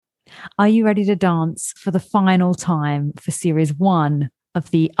Are you ready to dance for the final time for series 1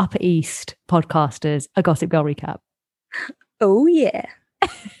 of the Upper East Podcasters, a Gossip Girl recap? Oh, yeah.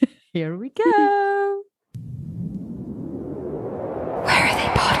 Here we go. Where are they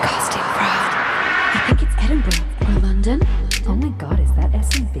podcasting from? I think it's Edinburgh or London. Oh my God, is that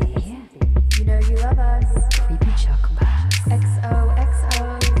S&B? You know you love us. Creepy chucklebass.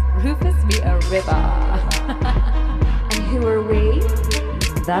 XOXO. Rufus me a river. And who are we?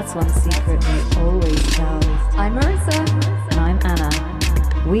 That's one secret we always tell. I'm Marissa. And I'm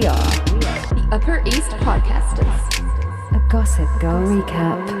Anna. We are The Upper East Podcasters. a Gossip Girl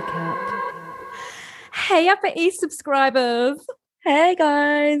recap. Hey, Upper East subscribers. Hey,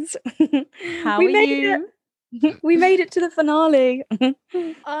 guys. How We are made you? We made it to the finale.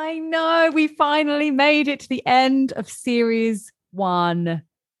 I know. We finally made it to the end of series 1.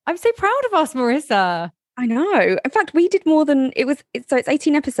 I'm so proud of us, Marissa. I know. In fact, we did more than so it's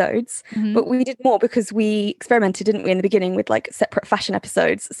 18 episodes, Mhm. but we did more because we experimented, didn't we, in the beginning with like separate fashion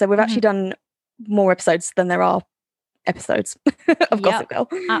episodes. So we've actually done more episodes than there are episodes of Gossip Girl.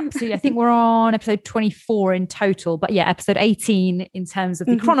 Absolutely. I think we're on episode 24 in total, but yeah, episode 18 in terms of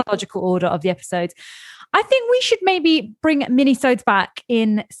the chronological order of the episodes. I think we should maybe bring minisodes back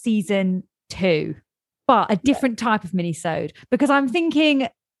in season 2, but a different type of minisode, because I'm thinking,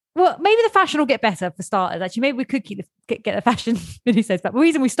 well, maybe the fashion will get better for starters. Actually, maybe we could get the fashion minisodes back. The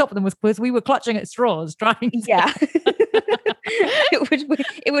reason we stopped them was because we were clutching at straws trying to... Yeah.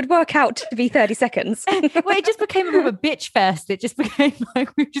 it would work out to be 30 seconds. Well, it just became a bit of a bitch fest. It just became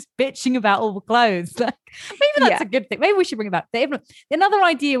like we were just bitching about all the clothes. Like, maybe that's a good thing. Maybe we should bring it back. Another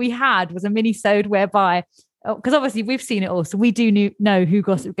idea we had was a mini-sode whereby, because obviously we've seen it all, so we do know who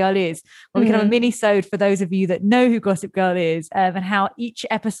Gossip Girl is. Well, we can have a mini-sode for those of you that know who Gossip Girl is, and how each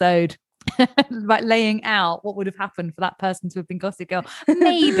episode, like laying out what would have happened for that person to have been Gossip Girl.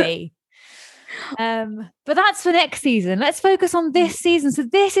 Maybe. But that's for next season. Let's focus on this season. So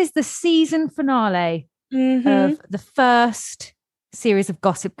this is the season finale of the first series of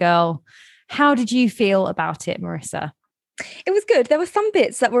Gossip Girl. How did you feel about it, Marissa? It was good. There were some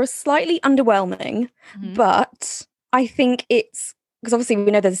bits that were slightly underwhelming, but I think it's because obviously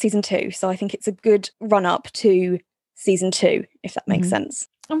we know there's a season 2, so I think it's a good run up to season 2, if that makes sense.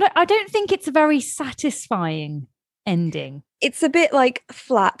 I don't think it's a very satisfying ending. It's a bit like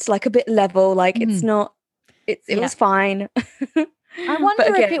flat, like a bit level, like it's not, it was fine. I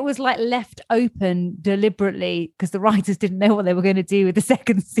wonder if it was like left open deliberately because the writers didn't know what they were going to do with the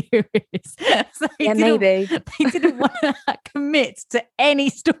second series. So maybe. They didn't want to commit to any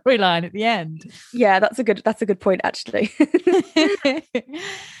storyline at the end. Yeah, that's a good point, actually.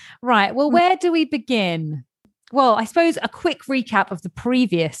 Right. Well, where do we begin? Well, I suppose a quick recap of the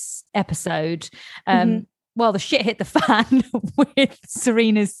previous episode. Well, the shit hit the fan with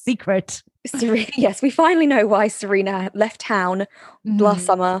Serena's secret. Yes, we finally know why Serena left town last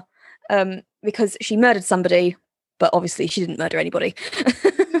summer, because she murdered somebody, but obviously she didn't murder anybody.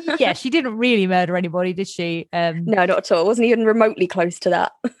 Yeah, she didn't really murder anybody, did she? No, not at all. Wasn't even remotely close to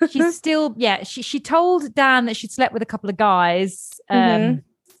that. She's still, she told Dan that she'd slept with a couple of guys, well,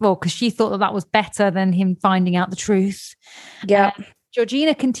 because she thought that was better than him finding out the truth. Yeah.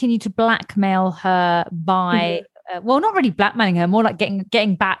 Georgina continued to blackmail her by, well, not really blackmailing her, more like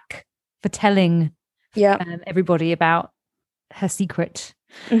getting back for telling everybody about her secret.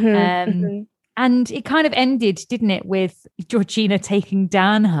 And it kind of ended, didn't it, with Georgina taking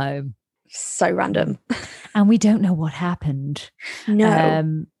Dan home. So random. And we don't know what happened.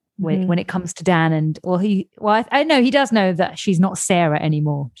 No. When it comes to Dan, and I know he does know that she's not Sarah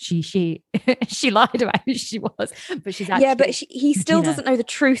anymore. She lied about who she was, but she's actually but he still doesn't know the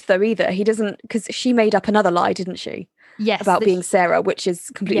truth though either. He doesn't, because she made up another lie, didn't she? Yes, about being Sarah, which is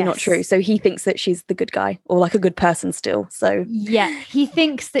completely not true. So he thinks that she's the good guy or like a good person still. So yeah, he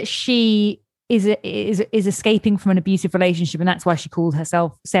thinks that she is escaping from an abusive relationship, and that's why she called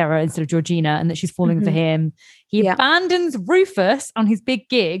herself Sarah instead of Georgina, and that she's falling for him. He abandons Rufus on his big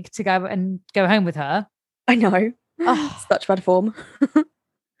gig to go home with her. I know. Such bad form.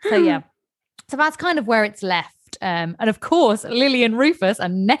 So that's kind of where it's left. And of course, Lily and Rufus are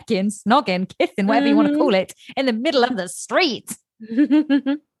necking, snogging, kissing, whatever you want to call it, in the middle of the street.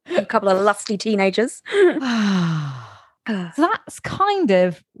 A couple of lusty teenagers. So that's kind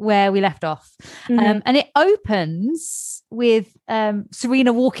of where we left off. And it opens with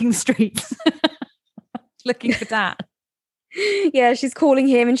Serena walking the streets looking for Dan. Yeah, she's calling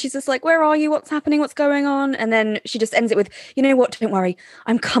him and she's just like, where are you? What's happening? What's going on? And then she just ends it with, you know what? Don't worry.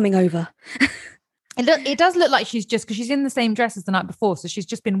 I'm coming over. It does look like she's just, because she's in the same dress as the night before. So she's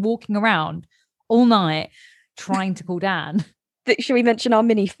just been walking around all night trying to call Dan. Should we mention our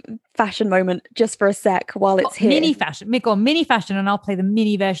mini fashion moment just for a sec while it's here? Mini fashion. Go on, mini fashion, and I'll play the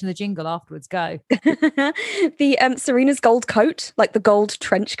mini version of the jingle afterwards. Go. The Serena's gold coat, like the gold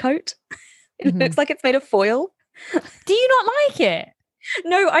trench coat. It looks like it's made of foil. Do you not like it?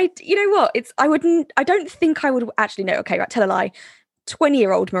 No, you know what? I don't think I would actually know. Okay, right, tell a lie.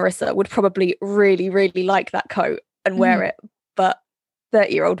 20-year-old Marissa would probably really, really like that coat and wear it. But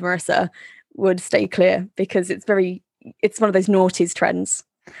 30-year-old Marissa would stay clear because it's one of those noughties trends.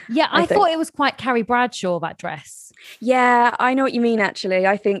 Yeah, I thought it was quite Carrie Bradshaw, that dress. Yeah, I know what you mean, actually.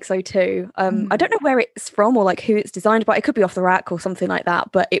 I think so too. I don't know where it's from or like who it's designed by. It could be off the rack or something like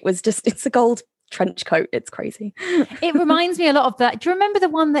that, but it's a gold trench coat. It's crazy. It reminds me a lot of that. Do you remember the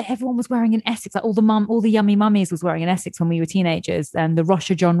one that everyone was wearing in Essex? Like all the yummy mummies was wearing in Essex when we were teenagers, and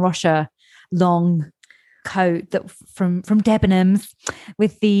the John Rosher long coat that from Debenhams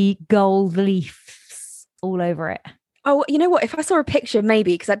with the gold leaves all over it. Oh, you know what? If I saw a picture,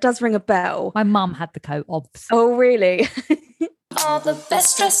 maybe, because that does ring a bell. My mum had the coat, obs. Oh, really? All the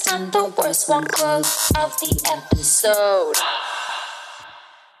best dressed and the worst one clothes of the episode.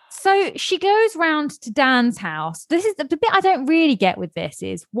 So she goes round to Dan's house. This is the bit I don't really get with this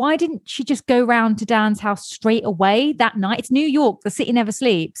is why didn't she just go round to Dan's house straight away that night? It's New York. The city never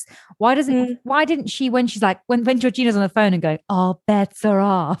sleeps. Why didn't she, when she's like, when Georgina's on the phone and going, all bets are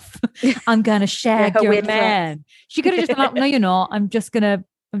off. I'm going to shag your man. She could have just been like, no, you're not. I'm just going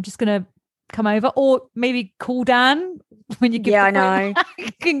to come over, or maybe call Dan when you get I know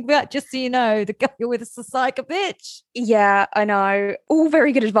back, just so you know the girl you're with is a psycho bitch. Yeah, I know, all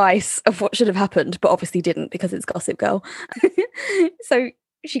very good advice of what should have happened, but obviously didn't because it's Gossip Girl. So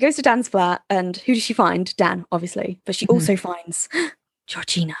she goes to Dan's flat, and who does she find? Dan, obviously, but she also finds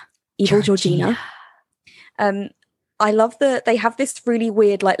Georgina, evil Georgina. I love that they have this really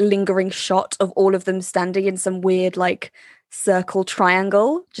weird like lingering shot of all of them standing in some weird like circle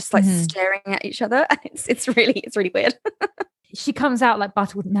triangle, just like staring at each other, and it's really weird. She comes out like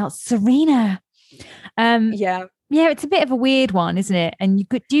butter wouldn't melt. Serena. Yeah, it's a bit of a weird one, isn't it? And you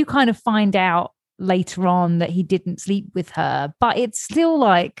do kind of find out later on that he didn't sleep with her, but it's still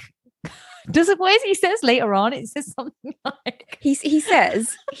like what is he says later on? It says something like he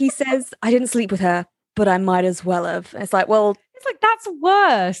says I didn't sleep with her, but I might as well have. It's like, well, it's like that's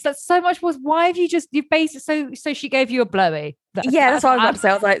worse. That's so much worse. Why have you basically so she gave you a blowy? That's what I was about to say.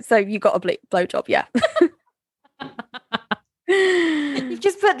 I was like, so you got a blowjob, yeah. You've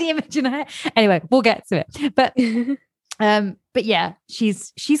just put the image in her head. Anyway, we'll get to it. But yeah,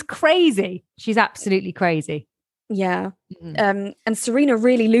 she's crazy. She's absolutely crazy. Yeah. And Serena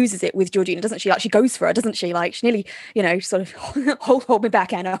really loses it with Georgina, doesn't she? Like she goes for her, doesn't she? Like she nearly, sort of hold me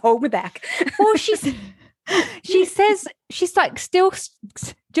back, Anna, hold me back. Or she says, she's like still,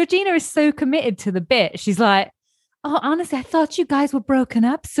 Georgina is so committed to the bit. She's like, oh, honestly, I thought you guys were broken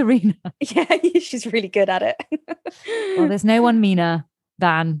up, Serena. Yeah, she's really good at it. Well, there's no one meaner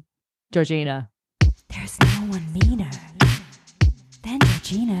than Georgina. There's no one meaner than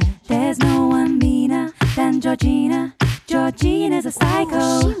Georgina. There's no one meaner than Georgina. Georgina's a psycho.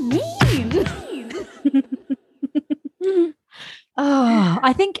 Oh, she mean. Oh,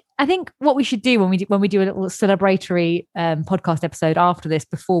 I think what we should do when we do a little celebratory podcast episode after this,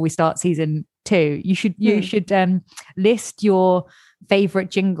 before we start season 2, you should list your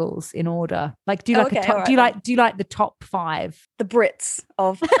favorite jingles in order. Like, do you like do you like the top 5? The Brits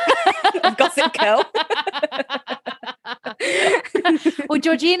of Gossip Girl. Well,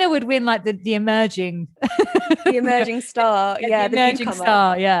 Georgina would win like the emerging star. Yeah, the emerging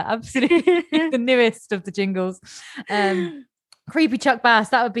star. Yeah, absolutely. The newest of the jingles. Creepy Chuck Bass,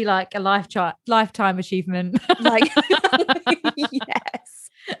 that would be like a lifetime achievement. Like, yes.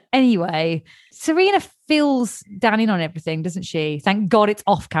 Anyway, Serena fills Dan in on everything, doesn't she? Thank God it's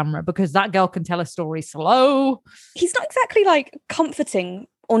off camera, because that girl can tell a story slow. He's not exactly like comforting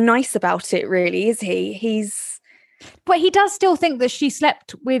or nice about it, really, is he? But he does still think that she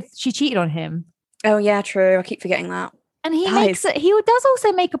cheated on him. Oh yeah, true. I keep forgetting that. And he does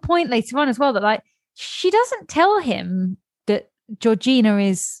also make a point later on as well that like she doesn't tell him that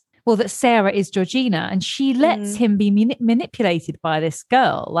that Sarah is Georgina, and she lets him be manipulated by this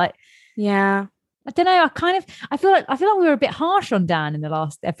girl. Like, yeah, I don't know. I feel like we were a bit harsh on Dan in the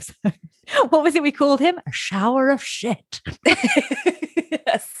last episode. What was it we called him? A shower of shit.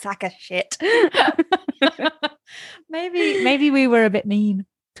 A sack of shit. Maybe we were a bit mean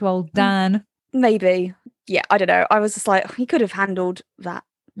to old Dan. Maybe. Yeah, I don't know. I was just like, he could have handled that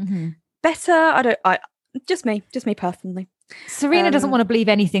better. Just me personally. Serena doesn't want to believe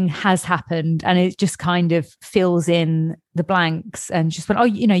anything has happened, and it just kind of fills in the blanks and just went, oh,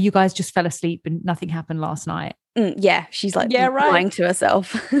 you guys just fell asleep and nothing happened last night. Yeah, she's like lying to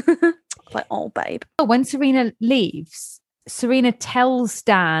herself. Like, oh, babe. When Serena leaves, Serena tells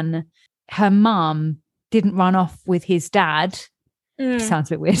Dan her mum didn't run off with his dad.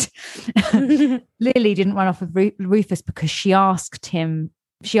 Sounds a bit weird. Lily didn't run off with Rufus because she asked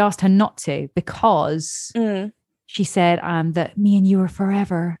her not to, because she said that me and you are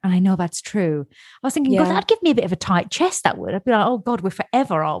forever. And I know that's true. I was thinking, God, that'd give me a bit of a tight chest, that would. I'd be like, oh God, we're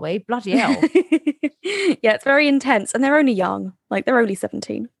forever, are we? Bloody hell. Yeah, it's very intense. And they're only young. Like, they're only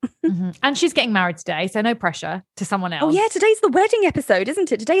 17. And she's getting married today, so no pressure to someone else. Oh yeah, today's the wedding episode,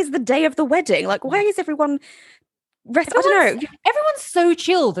 isn't it? Today is the day of the wedding. Like, why is everyone... I don't know. Everyone's so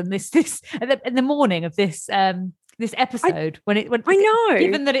chilled in this in the morning of this episode when I know,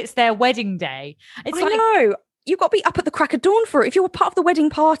 given that it's their wedding day. I know. You've got to be up at the crack of dawn for it. If you're part of the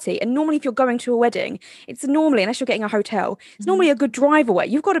wedding party, and normally if you're going to a wedding, it's normally, unless you're getting a hotel, it's normally a good drive away.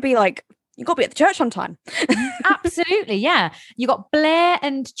 You've got to be at the church on time. Absolutely, yeah. You got Blair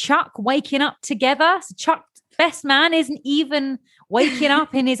and Chuck waking up together. So Chuck, best man, isn't even waking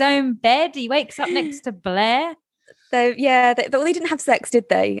up in his own bed. He wakes up next to Blair. So yeah, they didn't have sex, did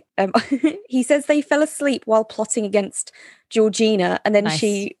they? He says they fell asleep while plotting against Georgina, and then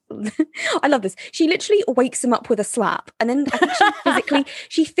she I love this, she literally wakes him up with a slap, and then I think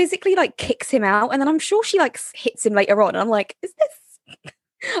she physically like kicks him out, and then I'm sure she like hits him later on, and I'm like, is this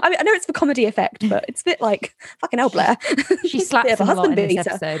I mean, I know it's for comedy effect, but it's a bit like, fucking hell, Blair. She slaps him a lot in this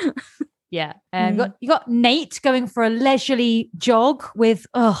episode. Yeah. You got Nate going for a leisurely jog with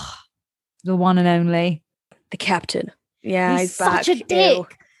the one and only, the captain. Yeah, he's such back. a dick. Ew.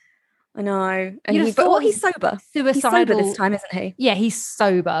 I know. And he's sober. Suicidal. He's sober this time, isn't he? Yeah, he's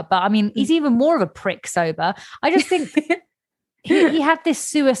sober. But I mean, he's even more of a prick sober. I just think he had this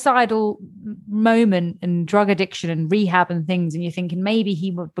suicidal moment and drug addiction and rehab and things. And you're thinking maybe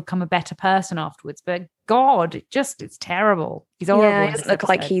he would become a better person afterwards. But God, it's terrible. He's horrible. Yeah, it doesn't look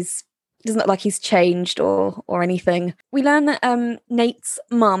like he's changed or anything. We learn that Nate's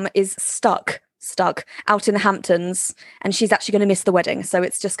mum is stuck out in the Hamptons, and she's actually going to miss the wedding, so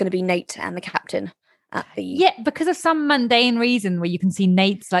it's just going to be Nate and the captain at the because of some mundane reason where you can see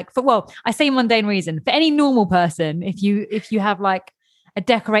Nate's like I say mundane reason, for any normal person, if you have like a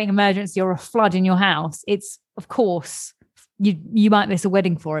decorating emergency or a flood in your house, it's of course you might miss a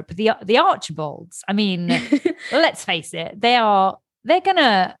wedding for it. But the Archibalds, I mean, let's face it, they're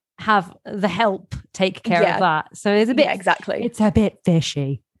gonna have the help take care of that, so it's a bit exactly, it's a bit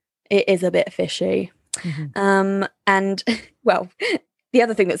fishy. It is a bit fishy. And well, the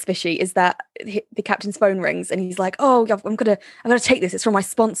other thing that's fishy is that the captain's phone rings and he's like, oh, I'm gonna take this, it's from my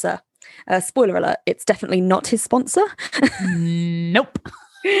sponsor. Spoiler alert, it's definitely not his sponsor. Nope.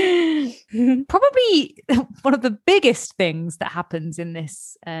 Probably one of the biggest things that happens in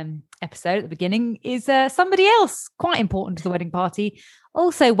this episode at the beginning is somebody else quite important to the wedding party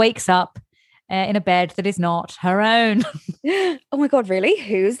also wakes up in a bed that is not her own. Oh my God, really?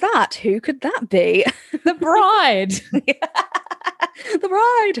 Who's that? Who could that be? The bride. The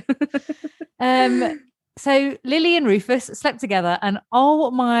bride. So Lily and Rufus slept together, and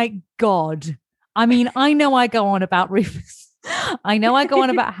oh my God. I mean, I know I go on about Rufus. I know I go on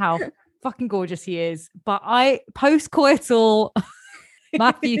about how fucking gorgeous he is, but post-coital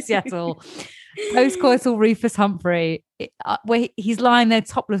Matthew Seattle, post-coital Rufus Humphrey, where he's lying there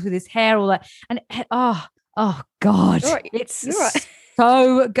topless with his hair all that, and oh God, it's right.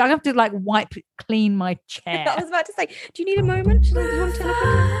 so I have to like clean my chair. I was about to say, do you need a moment? Should I want to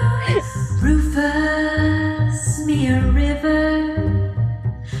Rufus, me a river.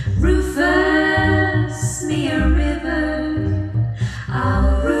 Rufus, me a river.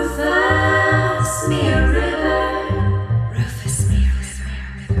 Oh, Rufus, me a river. Rufus, me a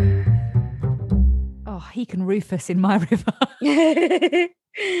river. Oh, he can Rufus in my river.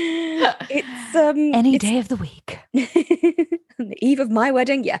 It's any day of the week. The eve of my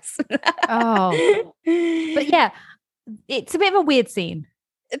wedding, yes. Oh, but yeah, it's a bit of a weird scene.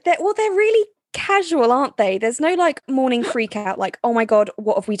 They're really casual, aren't they? There's no like morning freak out, like, oh my God,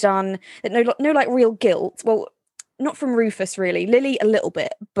 what have we done? No like real guilt. Well, not from Rufus really. Lily a little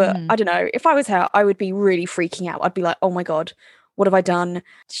bit, but I don't know. If I was her, I would be really freaking out. I'd be like, oh my God, what have I done?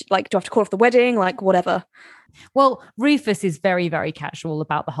 Like, do I have to call off the wedding? Like, whatever. Well, Rufus is very, very casual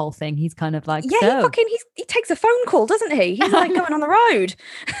about the whole thing. He's kind of like, he takes a phone call, doesn't he? He's like going on the road.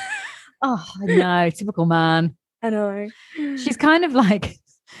 Oh, I know, typical man. I know. She's kind of like,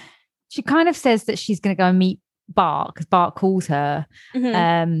 she kind of says that she's going to go and meet Bart, because Bart calls her,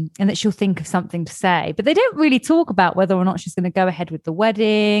 Mhm. and that she'll think of something to say. But they don't really talk about whether or not she's going to go ahead with the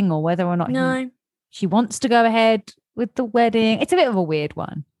wedding or whether or not No. she wants to go ahead with the wedding. It's a bit of a weird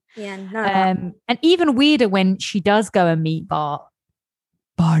one. Yeah, no. And even weirder when she does go and meet Bart.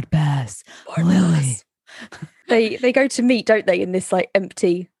 Bart Bass, Lily. They go to meet, don't they, in this like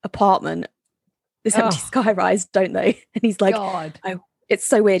empty apartment, this empty skyrise, don't they? And he's like, God. it's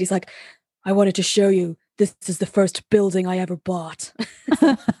so weird. He's like, I wanted to show you this is the first building I ever bought.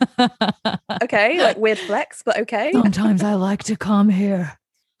 Okay, like weird flex, but okay. Sometimes I like to come here.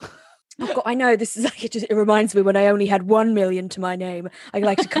 Oh God, I know this is like it reminds me when I only had 1 million to my name. I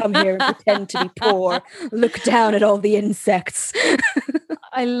like to come here and pretend to be poor, look down at all the insects.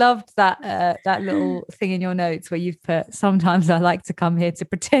 I loved that little thing in your notes where you've put, sometimes I like to come here to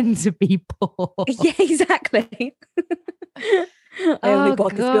pretend to be poor. Yeah, exactly. I only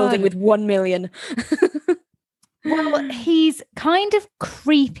bought this building with 1 million. Well, he's kind of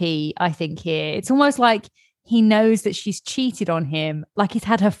creepy, I think, here. It's almost like he knows that she's cheated on him, like he's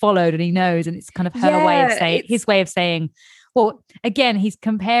had her followed and he knows, and it's kind of her way of saying, his way of saying, well, again, he's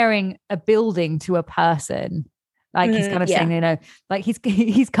comparing a building to a person. Like he's kind of saying, you know, like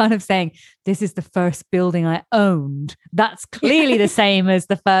he's kind of saying, this is the first building I owned. That's clearly the same as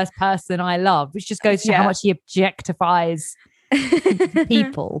the first person I loved, which just goes to how much he objectifies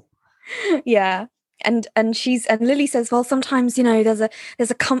people. Yeah. And Lily says, well, sometimes, you know, there's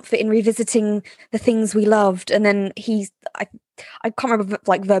a comfort in revisiting the things we loved. And then I can't remember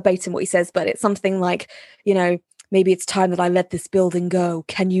like verbatim what he says, but it's something like, you know, maybe it's time that I let this building go.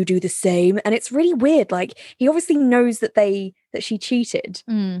 Can you do the same? And it's really weird. Like he obviously knows that she cheated,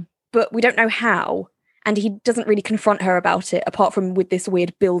 but we don't know how. And he doesn't really confront her about it, apart from with this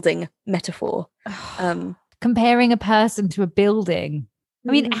weird building metaphor. Comparing a person to a building.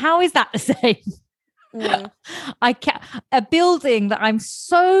 I mean, how is that the same? I can't. A building that I'm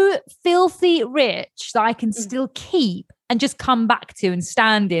so filthy rich that I can still keep and just come back to and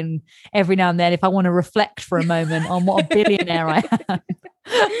stand in every now and then if I want to reflect for a moment on what a billionaire I am.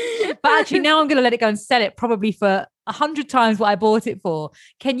 But actually now I'm going to let it go and sell it probably for 100 times what I bought it for.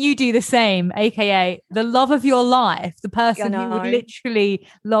 Can you do the same? AKA the love of your life, the person who would literally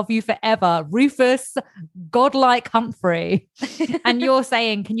love you forever, Rufus Godlike Humphrey. And you're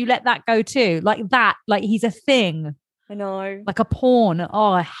saying, can you let that go too? Like that, like he's a thing. I know. Like a pawn.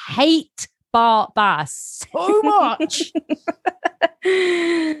 Oh, I hate Bart Bass so much.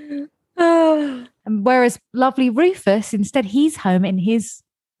 And whereas lovely Rufus, instead, he's home in his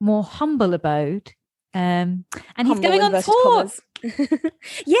more humble abode. And he's going on tour.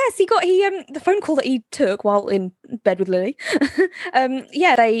 Yes, he the phone call that he took while in bed with Lily.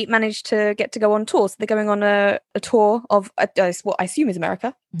 They managed to get to go on tour. So they're going on a tour of what I assume is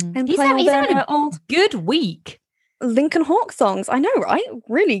America. And he's having a good week. Lincoln Hawk songs. I know, right?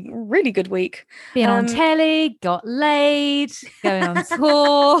 Really, really good week. Being on telly, got laid, going on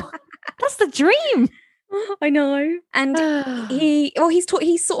tour. That's the dream. I know. And he's sort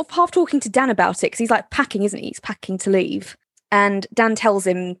of half talking to Dan about it because he's like packing, isn't he? He's packing to leave. And Dan tells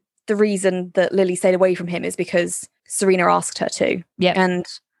him the reason that Lily stayed away from him is because Serena asked her to. Yeah. And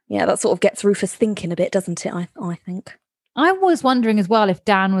yeah, that sort of gets Rufus thinking a bit, doesn't it? I think. I was wondering as well if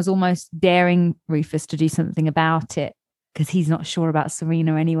Dan was almost daring Rufus to do something about it because he's not sure about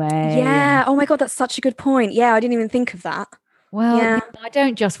Serena anyway. Yeah. Oh my God, that's such a good point. Yeah, I didn't even think of that. Well, I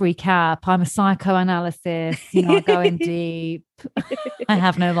don't just recap. I'm a psychoanalysis. I go in deep. I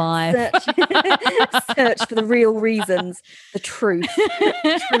have no life. Search for the real reasons. The truth.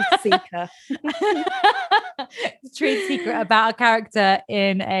 Truth seeker. Truth secret about a character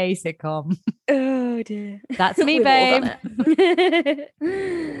in a sitcom. Oh dear. That's me, babe.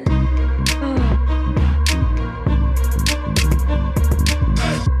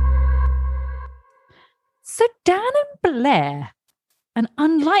 So Dan and Blair, an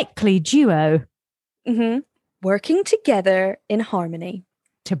unlikely duo. Working together in harmony.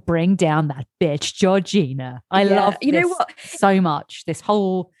 To bring down that bitch, Georgina. I love this so much. This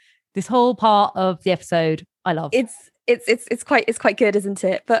whole part of the episode, I love. It's quite good, isn't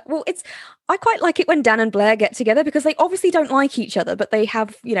it? But I quite like it when Dan and Blair get together because they obviously don't like each other, but they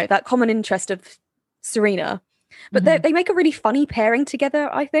have, that common interest of Serena. But they make a really funny pairing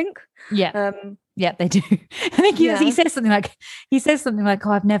together, I think. Yeah. Yeah, they do. I think he says something like,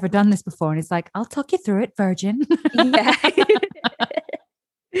 oh, I've never done this before. And he's like, I'll talk you through it, virgin. Yeah.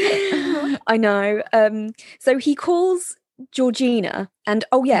 I know. So he calls Georgina and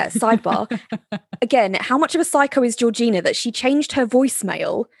sidebar. Again, how much of a psycho is Georgina that she changed her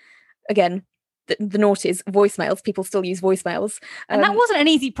voicemail? Again, the noughties, voicemails. People still use voicemails. And that wasn't an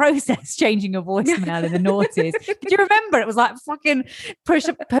easy process, changing a voicemail in the noughties. Do you remember? It was like fucking push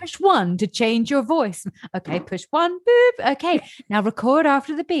 1 to change your voice. Okay, push 1, boop. Okay, now record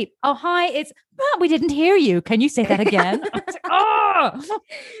after the beep. Oh, hi, it's, we didn't hear you. Can you say that again? Oh!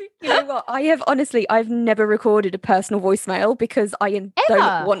 You know what? I've never recorded a personal voicemail because I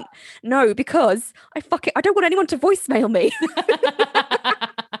don't want, because I don't want anyone to voicemail me.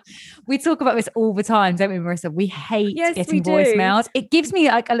 We talk about this all the time, don't we, Marissa? We hate getting voicemails. It gives me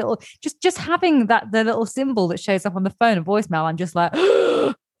like a little, just having the little symbol that shows up on the phone, a voicemail. I'm just like,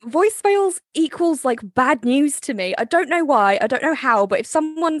 voicemails equals like bad news to me. I don't know why. I don't know how, but if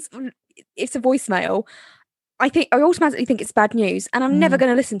it's a voicemail, I automatically think it's bad news, and I'm never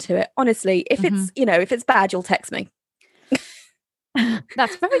going to listen to it. Honestly, if it's, if it's bad, you'll text me.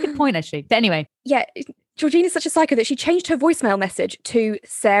 That's a very good point, actually. But anyway. Yeah, Georgina's such a psycho that she changed her voicemail message to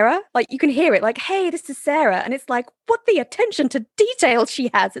Sarah. Like, you can hear it, like, hey, this is Sarah. And it's like, what the attention to detail she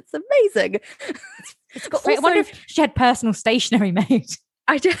has. It's amazing. But also, I wonder if she had personal stationery made.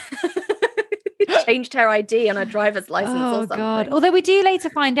 I just changed her ID on her driver's license or something. God. Although we do later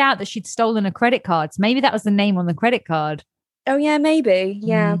find out that she'd stolen a credit card. So maybe that was the name on the credit card. Oh, yeah, maybe.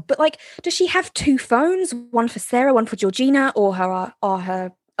 Yeah. But like, does she have 2 phones? One for Sarah, one for Georgina, or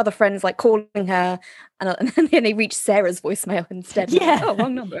her other friends like calling her and then they reach Sarah's voicemail instead? Yeah. Like, oh,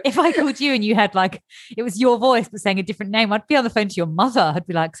 wrong number. If I called you and you had like, it was your voice but saying a different name, I'd be on the phone to your mother. I'd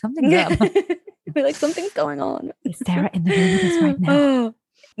be like, something's up. Be like, something's going on. Is Sarah in the room with us right now?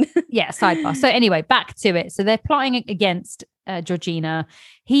 Yeah, sidebar. So anyway, back to it. So they're plotting against Georgina.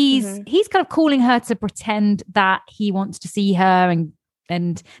 He's kind of calling her to pretend that he wants to see her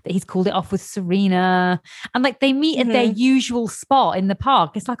and that he's called it off with Serena. And like they meet at their usual spot in the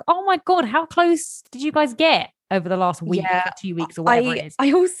park. It's like, oh my God, how close did you guys get over the last week, or 2 weeks or whatever it is?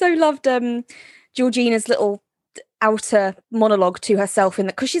 I also loved Georgina's little outer monologue to herself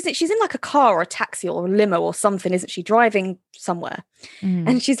because she's in like a car or a taxi or a limo or something, isn't she, driving somewhere?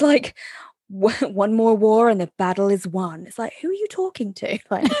 And she's like, one more war and the battle is won. It's like, who are you talking to?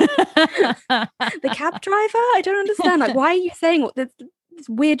 Like the cab driver? I don't understand. Like, why are you saying this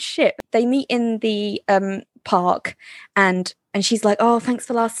weird shit? They meet in the park and she's like, oh, thanks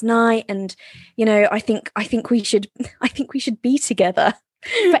for last night, and I think we should be together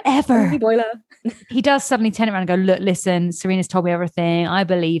forever. Boiler. He does suddenly turn around and go, look, listen, Serena's told me everything. I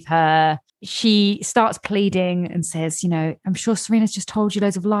believe her. She starts pleading and says, I'm sure Serena's just told you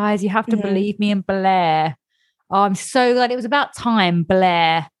loads of lies. You have to believe me. And Blair. Oh, I'm so glad. It was about time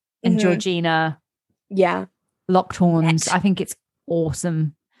Blair and Georgina locked horns. I think it's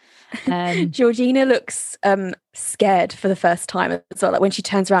awesome. Georgina looks scared for the first time as well. Like when she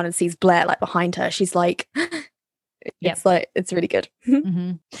turns around and sees Blair like behind her, she's like, it's really good.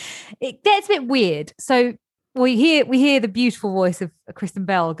 It gets a bit weird. So we hear the beautiful voice of Kristen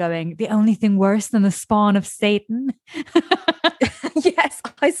Bell going, the only thing worse than the spawn of Satan. Yes,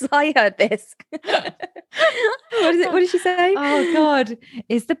 I heard this. What did she say? Oh God,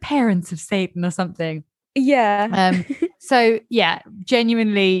 is the parents of Satan or something? Yeah. So yeah,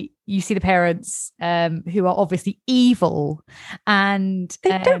 genuinely, you see the parents who are obviously evil, and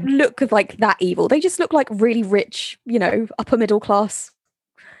they don't look like that evil. They just look like really rich, upper middle class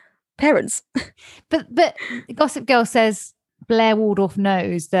parents. But Gossip Girl says Blair Waldorf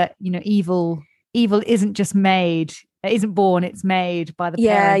knows that evil isn't just made. It isn't born, it's made by the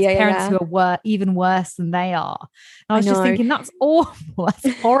parents who are even worse than they are. And I was just thinking, that's awful.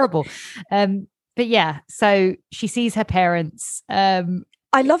 That's horrible. But yeah, so she sees her parents.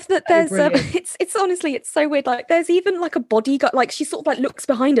 I love that there's it's honestly, it's so weird. Like there's even like a bodyguard, like she sort of like looks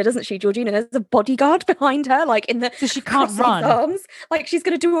behind her, doesn't she, Georgina? There's a bodyguard behind her, like in the so she can't run arms, like she's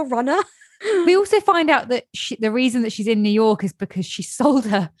gonna do a runner. We also find out that the reason that she's in New York is because she sold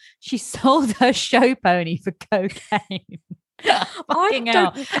her show pony for cocaine. Fucking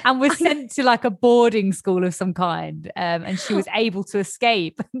hell. And was sent to like a boarding school of some kind, and she was able to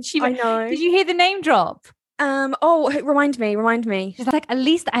escape. I know. Did you hear the name drop? Remind me. She's like, at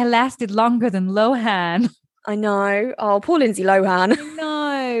least I lasted longer than Lohan. I know. Oh, poor Lindsay Lohan.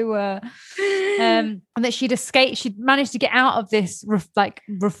 No. And that she'd managed to get out of this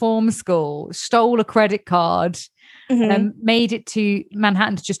reform school, stole a credit card, and made it to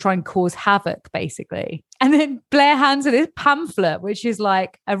Manhattan to just try and cause havoc, basically. And then Blair hands her this pamphlet, which is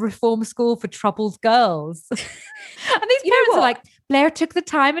like a reform school for troubled girls. And these parents are like, Blair took the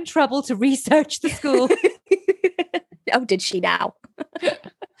time and trouble to research the school. Oh, did she now?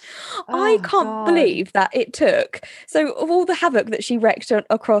 I Oh, can't God. believe that it took. So of all the havoc that she wreaked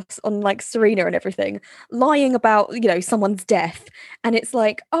across on like Serena and everything, lying about, someone's death, and it's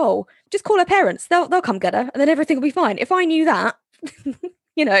like, oh, just call her parents. They'll come get her, and then everything will be fine. If I knew that,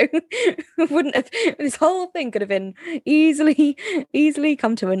 wouldn't have, this whole thing could have been easily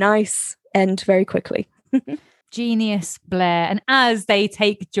come to a nice end very quickly. Genius, Blair. And as they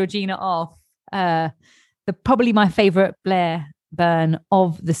take Georgina off, probably my favorite Blair burn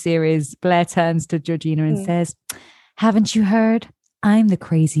of the series, Blair turns to Georgina and says, "Haven't you heard? I'm the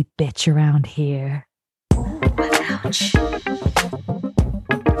crazy bitch around here." Ouch.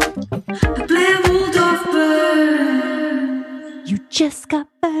 The Blair Waldorf burn. You just got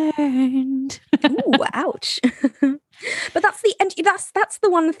burned. Ooh, ouch. But that's the end. That's the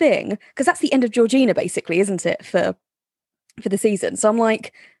one thing, because that's the end of Georgina, basically, isn't it, for the season? So I'm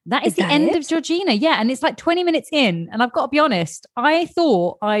like, that is the end of Georgina, yeah. And it's like 20 minutes in, and I've got to be honest, I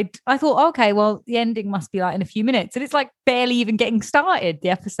thought, okay, well, the ending must be like in a few minutes, and it's like barely even getting started, the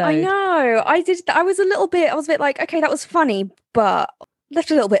episode. I know. I was a bit like, okay, that was funny, but left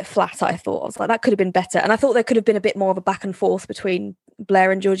a little bit flat. I thought, I was like, that could have been better, and I thought there could have been a bit more of a back and forth between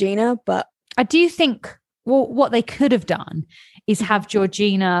Blair and Georgina. But I do think, well, what they could have done is have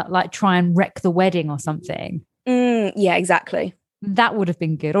Georgina like try and wreck the wedding or something. Yeah, exactly. That would have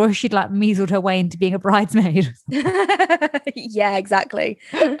been good. Or she'd like measled her way into being a bridesmaid. Yeah, exactly.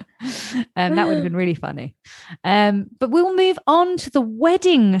 That would have been really funny. But we'll move on to the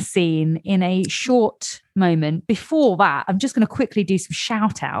wedding scene in a short moment. Before that, I'm just going to quickly do some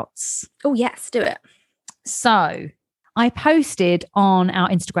shout outs. Oh, yes, do it. So I posted on our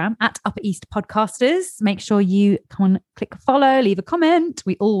Instagram at Upper East Podcasters. Make sure you come and click follow, leave a comment.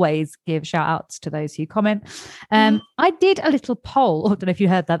 We always give shout outs to those who comment. I did a little poll. I don't know if you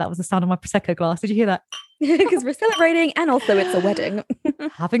heard that. That was the sound of my Prosecco glass. Did you hear that? Because we're celebrating, and also it's a wedding.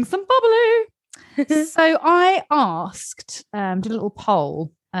 Having some bubbly. So I asked, did a little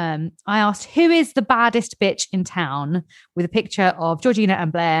poll. I asked, who is the baddest bitch in town, with a picture of Georgina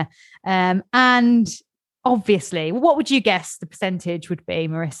and Blair. And obviously, what would you guess the percentage would be,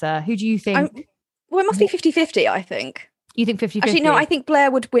 Marissa? Who do you think? Well, it must be 50-50, I think. You think 50-50? Actually, no, I think Blair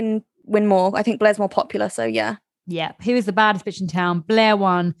would win more. I think Blair's more popular, so yeah. Yeah. Who is the baddest bitch in town? Blair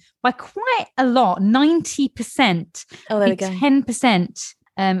won by quite a lot, 90%. Oh, there we go. 10%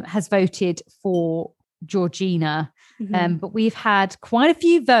 has voted for Georgina. But we've had quite a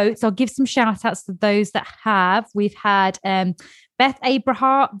few votes. I'll give some shout outs to those that have. We've had Beth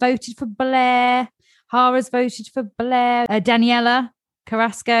Abrahart voted for Blair. Hara's voted for Blair. Daniela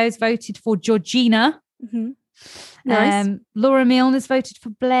Carrasco's voted for Georgina. Nice. Laura Milner's voted for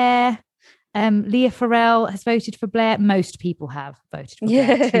Blair. Leah Farrell has voted for Blair. Most people have voted for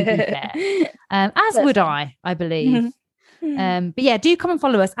Blair, to be fair. As would I believe. But yeah, do come and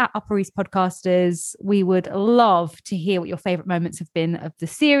follow us at Upper East Podcasters. We would love to hear what your favorite moments have been of the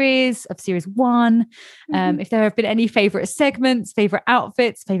series, of series 1. If there have been any favorite segments, favorite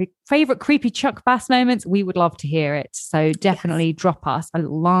outfits, favorite creepy Chuck Bass moments, we would love to hear it. So definitely drop us a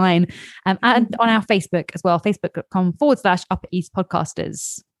little line, and on our Facebook as well, facebook.com/Upper East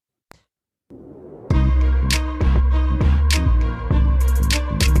Podcasters.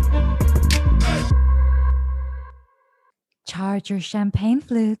 Charge your champagne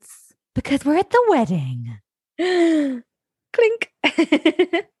flutes, because we're at the wedding. Clink. Clink,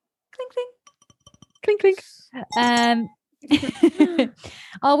 clink. Clink.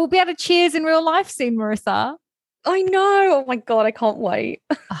 Oh, we'll be able to cheers in real life soon, Marissa. I know. Oh my God, I can't wait.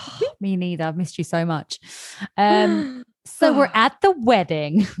 Oh, me neither. I've missed you so much. So we're at the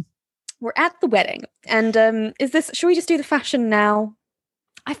wedding. We're at the wedding. And should we just do the fashion now?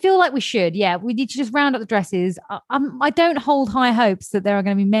 I feel like we should. Yeah, we need to just round up the dresses. I don't hold high hopes that there are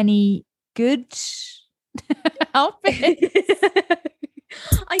going to be many good outfits.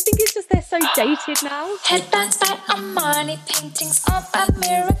 I think it's just they're so dated now. Headbands by Armani, paintings all by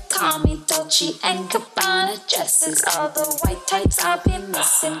Murakami, Dolce and Gabbana dresses, all the white types I'll be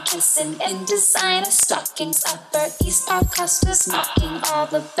missing, kissing in designer stockings, Upper East Podcasters mocking all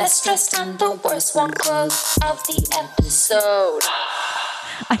the best dressed and the worst one clothes of the episode.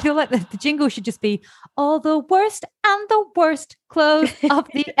 I feel like the jingle should just be all the worst and the worst clothes of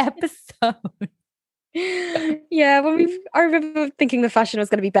the episode. Yeah, I remember thinking the fashion was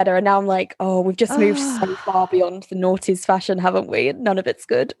going to be better, and now I'm like, oh, we've just moved so far beyond the naughties fashion, haven't we? And none of it's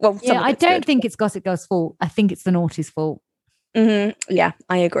good. Well, yeah, I don't think it's Gossip Girl's fault. I think it's the naughties' fault. Yeah,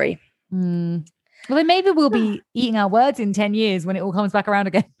 I agree. Well, then maybe we'll be eating our words in 10 years when it all comes back around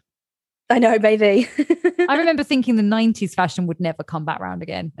again. I know, maybe. I remember thinking the 90s fashion would never come back around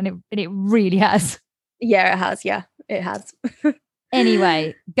again, and it really has. Yeah, it has. Yeah, it has.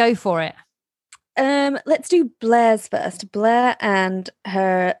 Anyway, go for it. Let's do Blair's first. Blair and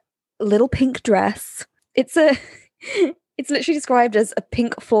her little pink dress. It's literally described as a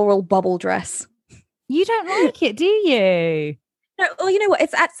pink floral bubble dress. You don't like it, do you? No, well, you know what?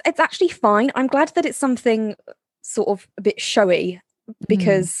 It's actually fine. I'm glad that it's something sort of a bit showy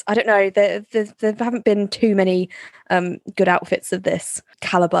because I don't know, there haven't been too many good outfits of this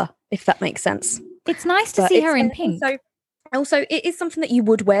caliber, if that makes sense. It's nice to see her in pink. Also, it is something that you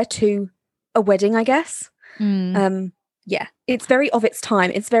would wear to a wedding, I guess. Yeah, it's very of its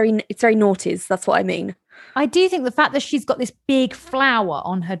time. It's very noughties. That's what I mean. I do think the fact that she's got this big flower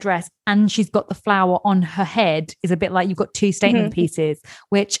on her dress and she's got the flower on her head is a bit like you've got two statement pieces,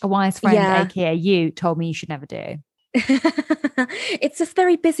 which a wise friend, aka you, told me you should never do. It's just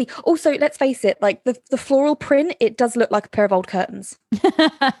very busy. Also, let's face it, like the floral print, it does look like a pair of old curtains,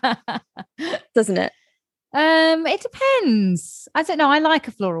 doesn't it? It depends. I don't know. I like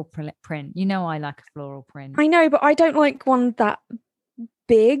a floral print. You know, I like a floral print. I know, but I don't like one that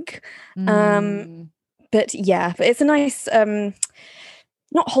big. But yeah, but it's a nice,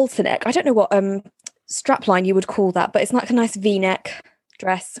 not halter neck. I don't know what strapline you would call that, but it's like a nice V-neck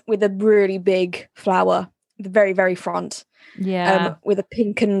dress with a really big flower, the very, very front. Yeah. With a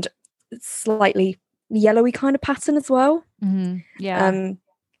pink and slightly yellowy kind of pattern as well. Yeah. I'm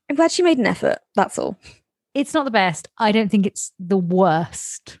glad she made an effort. That's all. It's not the best. I don't think it's the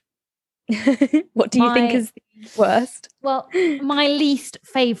worst. What do you think is the worst? Well, my least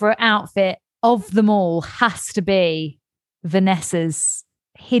favourite outfit of them all has to be Vanessa's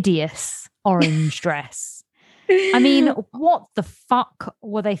hideous orange dress. I mean, what the fuck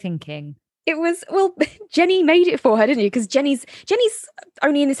were they thinking? It was, well, Jenny made it for her, didn't you? Because Jenny's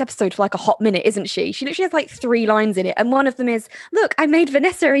only in this episode for like a hot minute, isn't she? She literally has like 3 lines in it. And one of them is, look, I made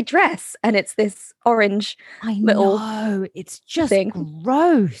Vanessa a dress. And it's this orange know, it's just thing.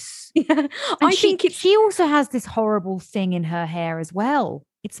 Gross. Yeah. I think she also has this horrible thing in her hair as well.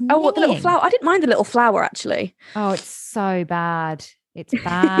 It's Oh, what, the little flower? I didn't mind the little flower, actually. Oh, it's so bad. It's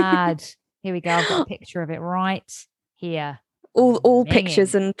bad. Here we go. I've got a picture of it right here. All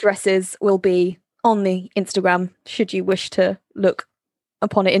pictures and dresses will be on the Instagram, should you wish to look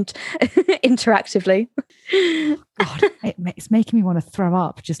upon it interactively. God, it's making me want to throw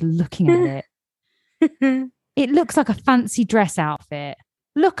up just looking at it. It looks like a fancy dress outfit.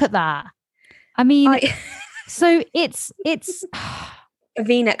 Look at that. I mean, so it's a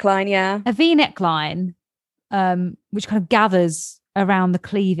V-neck line, yeah. A V-neck line, which kind of gathers around the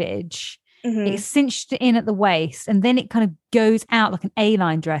cleavage. It's cinched in at the waist, and then it kind of goes out like an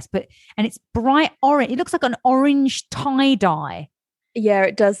A-line dress, and it's bright orange. It looks like an orange tie-dye. Yeah,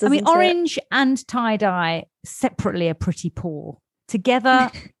 it does. I mean, orange and tie-dye separately are pretty poor.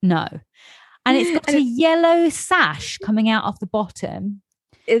 Together, no. And it's got a yellow sash coming out of the bottom.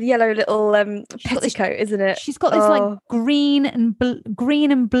 A yellow little petticoat, isn't it? She's got this like green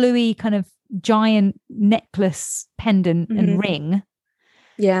and bluey kind of giant necklace pendant and ring.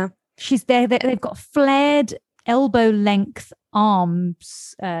 Yeah. She's there. They've got flared elbow length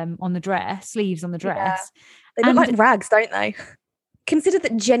arms on the dress, sleeves on the dress. Yeah. They look like rags, don't they? Consider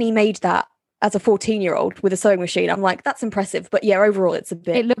that Jenny made that as a 14-year-old with a sewing machine. I'm like, that's impressive. But yeah, overall, it's a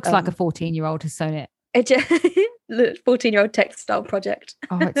bit. It looks like a 14-year-old has sewn it. 14-year-old textile project.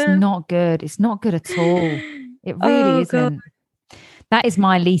 Oh, it's not good. It's not good at all. It really isn't. God. That is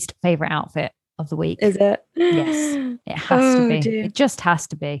my least favorite outfit of the week. Is it? Yes, it has to be. Dear. It just has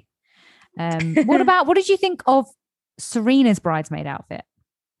to be. What did you think of Serena's bridesmaid outfit?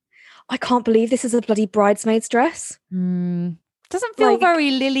 I can't believe this is a bloody bridesmaid's dress. Doesn't feel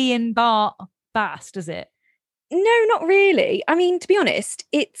very Lillian Bass, does it? No, not really. I mean, to be honest,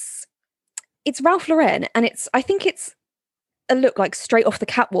 it's Ralph Lauren, and I think it's a look like straight off the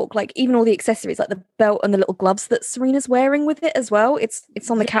catwalk. Like even all the accessories, like the belt and the little gloves that Serena's wearing with it as well. It's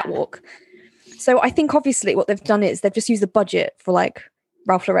on the catwalk. So I think obviously what they've done is they've just used the budget for like,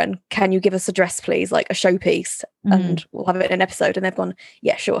 Ralph Lauren, can you give us a dress, please? Like a showpiece, and we'll have it in an episode. And they've gone,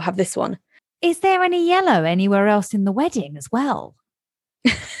 yeah, sure, have this one. Is there any yellow anywhere else in the wedding as well?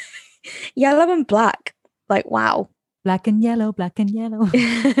 Yellow and black. Like, wow. Black and yellow, black and yellow.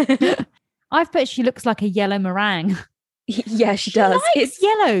 I've put she looks like a yellow meringue. Yeah, she does. It's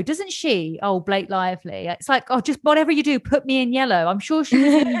yellow, doesn't she? Oh, Blake Lively. It's like, oh, just whatever you do, put me in yellow. I'm sure she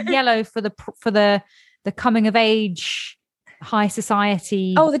was in yellow for the coming of age high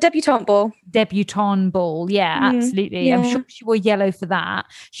society. Oh, the debutante ball. Yeah, absolutely. Yeah. I'm sure she wore yellow for that.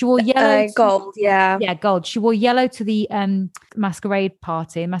 She wore yellow gold. Yeah, gold. She wore yellow to the masquerade ball.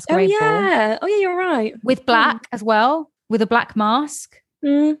 Oh yeah, you're right. With black as well, with a black mask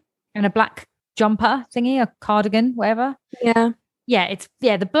and a black jumper thingy, a cardigan, whatever. Yeah.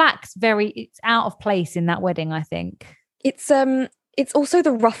 the black's it's out of place in that wedding, I think. It's also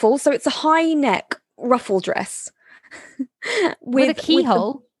the ruffle, so it's a high neck ruffle dress with a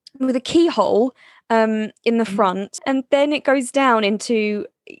keyhole. With a keyhole in the front, and then it goes down into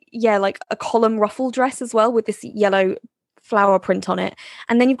like a column ruffle dress as well with this yellow flower print on it,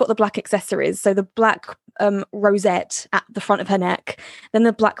 and then you've got the black accessories, so the black rosette at the front of her neck, then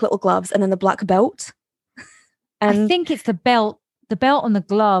the black little gloves, and then the black belt. And I think it's the belt and the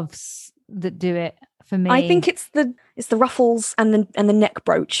gloves that do it for me. I think it's the ruffles and the neck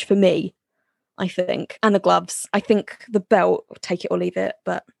brooch for me, I think, and the gloves. I think the belt, take it or leave it,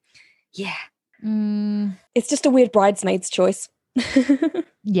 but yeah. It's just a weird bridesmaid's choice.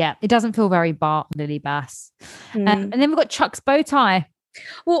 Yeah, it doesn't feel very Bart Lily Bass. And then we've got Chuck's bow tie.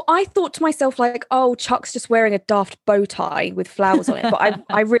 Well, I thought to myself, like, oh, Chuck's just wearing a daft bow tie with flowers on it. But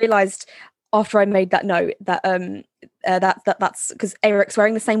I realised after I made that note that that's because Eric's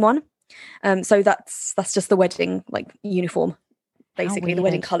wearing the same one. So that's just the wedding like uniform, basically the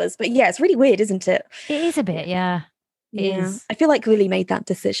wedding colours. But yeah, it's really weird, isn't it? It is a bit, yeah. It is. I feel like Lily made that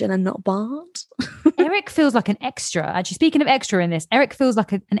decision and not Bart. Eric feels like an extra. Actually, speaking of extra in this, Eric feels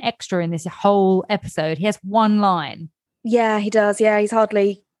like an extra in this whole episode. He has one line. Yeah, he does. Yeah, he's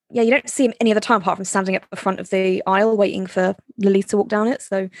hardly... Yeah, you don't see him any other time apart from standing at the front of the aisle waiting for Lily to walk down it.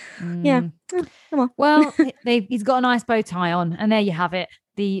 So, yeah. Come on. Well, he's got a nice bow tie on. And there you have it.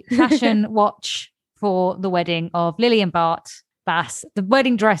 The fashion watch for the wedding of Lily and Bart Bass. The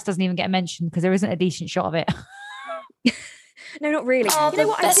wedding dress doesn't even get mentioned because there isn't a decent shot of it. No, not really. All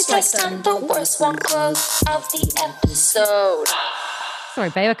the best dressed and the worst one close of the episode. Sorry,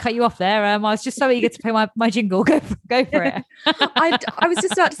 babe, I cut you off there. I was just so eager to play my jingle. Go for it. I was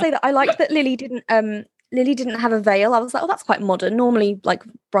just about to say that I liked that Lily didn't have a veil. I was like, oh, that's quite modern. Normally, like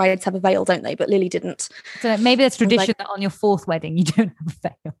brides have a veil, don't they? But Lily didn't. So maybe that's tradition that on your fourth wedding you don't have a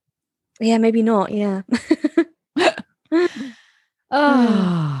veil. Yeah, maybe not. Yeah.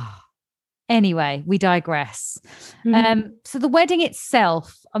 Anyway, we digress. So the wedding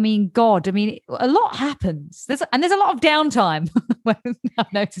itself, I mean, God, I mean, a lot happens. There's a lot of downtime.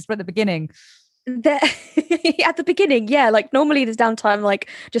 I've noticed at the beginning. At the beginning, yeah. Like normally there's downtime like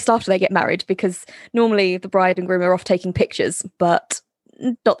just after they get married because normally the bride and groom are off taking pictures, but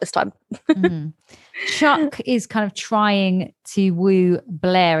not this time. Chuck is kind of trying to woo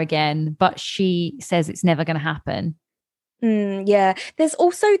Blair again, but she says it's never going to happen. Yeah. There's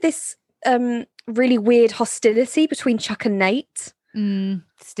also this really weird hostility between Chuck and Nate.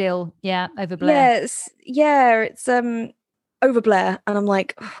 Still, yeah, over Blair. Yes, it's over Blair, and I'm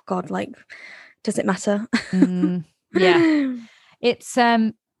like, oh God, like, does it matter? Yeah, it's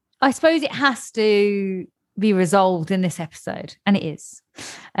I suppose it has to be resolved in this episode, and it is.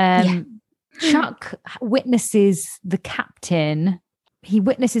 Chuck witnesses the captain. He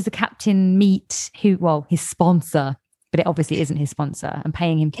witnesses the captain meet his sponsor. But it obviously isn't his sponsor, and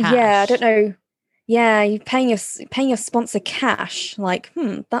paying him cash. Yeah, I don't know. Yeah, you're paying your sponsor cash. Like,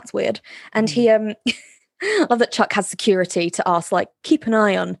 that's weird. And he I love that Chuck has security to ask, like, keep an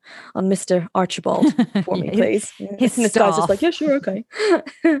eye on Mr. Archibald for me, please. His and this guy's just like, yeah, sure, okay.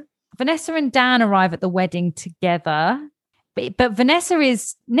 Vanessa and Dan arrive at the wedding together, but Vanessa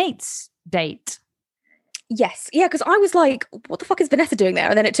is Nate's date. Yes, yeah, because I was like, what the fuck is Vanessa doing there?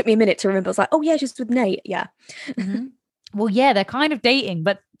 And then it took me a minute to remember. I was like, oh yeah, she's with Nate. Yeah. Well, yeah, they're kind of dating,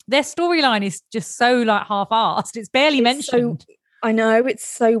 but their storyline is just so like half-assed. It's barely mentioned. I know, it's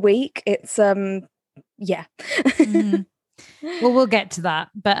so weak. It's yeah. Well, we'll get to that.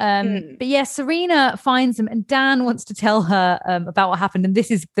 But yeah, Serena finds him and Dan wants to tell her about what happened. And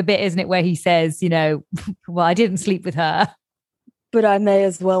this is the bit, isn't it, where he says, well, I didn't sleep with her. But I may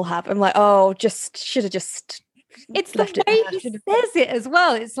as well have. I'm like, oh, should have just it's left the way he says it as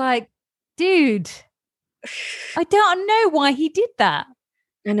well. It's like, dude, I don't know why he did that.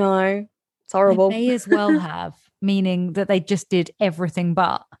 I know. It's horrible. They may as well have, meaning that they just did everything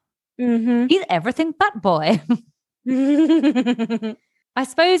but. He's everything but boy. I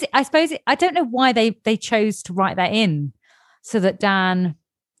suppose I don't know why they chose to write that in so that Dan.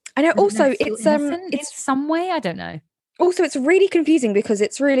 I know. Also, it's in some way. I don't know. Also, it's really confusing because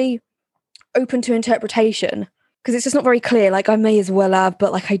it's really open to interpretation because it's just not very clear. Like, I may as well have,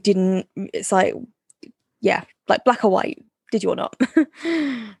 but like I didn't. It's like, yeah, like black or white. Did you or not?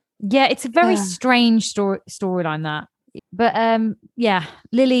 Yeah, it's a very strange storyline that. But yeah,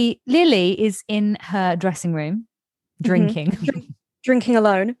 Lily is in her dressing room drinking. Drinking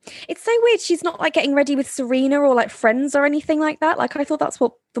alone. It's so weird. She's not like getting ready with Serena or like friends or anything like that. Like I thought that's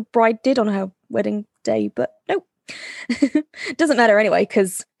what the bride did on her wedding day, but nope. Doesn't matter anyway,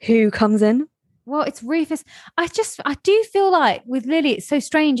 because who comes in? Well, it's Rufus. I do feel like with Lily, it's so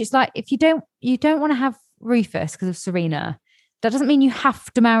strange. It's like if you don't want to have Rufus because of Serena, that doesn't mean you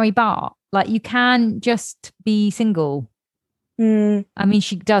have to marry Bart. Like you can just be single. I mean,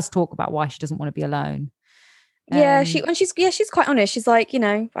 she does talk about why she doesn't want to be alone. Yeah, she's quite honest. She's like,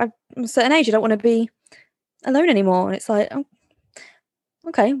 I'm a certain age, I don't want to be alone anymore. And it's like, oh,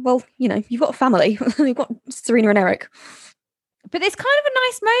 okay, well, you've got a family. You've got Serena and Eric. But it's kind of a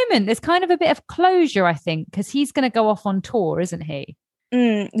nice moment. There's kind of a bit of closure, I think, because he's going to go off on tour, isn't he?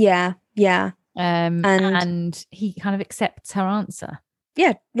 Yeah. And he kind of accepts her answer.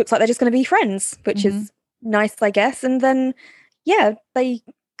 Yeah, looks like they're just going to be friends, which is nice, I guess. And then, yeah, they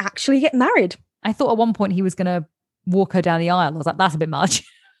actually get married. I thought at one point he was going to walk her down the aisle. I was like, that's a bit much.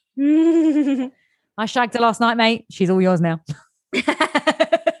 I shagged her last night, mate. She's all yours now.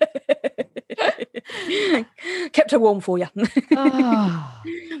 Kept her warm for you.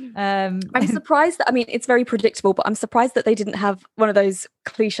 I'm surprised that, it's very predictable, but I'm surprised that they didn't have one of those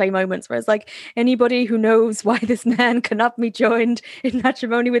cliche moments where it's like, anybody who knows why this man cannot be joined in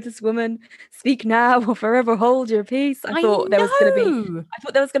matrimony with this woman, speak now or forever hold your peace. I thought there was going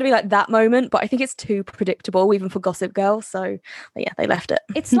to be like that moment, but I think it's too predictable even for Gossip Girl. So yeah, they left it.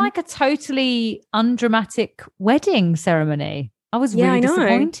 It's like a totally undramatic wedding ceremony. I was really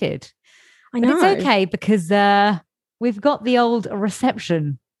disappointed. I know. But it's okay because we've got the old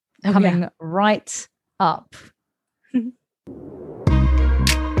reception coming right up.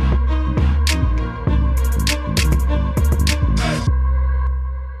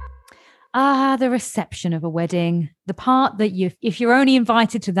 The reception of a wedding. The part that if you're only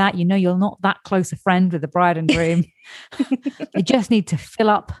invited to that, you're not that close a friend with the bride and groom. They just need to fill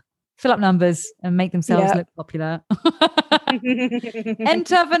up numbers and make themselves look popular.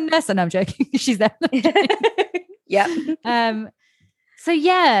 Enter Vanessa. No, I'm joking. She's there. Yeah. So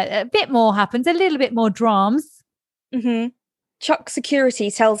yeah, a bit more happens, a little bit more dramas. Chuck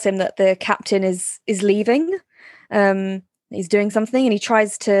security tells him that the captain is leaving. He's doing something, and he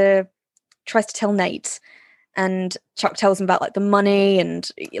tries to tell Nate. And Chuck tells him about like the money and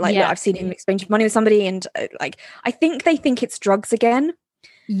like, look, I've seen him exchange money with somebody, and I think they think it's drugs again.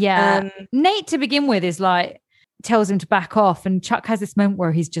 Yeah. Nate to begin with is like tells him to back off, and Chuck has this moment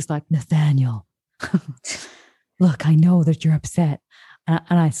where he's just like, Nathaniel, look, I know that you're upset, and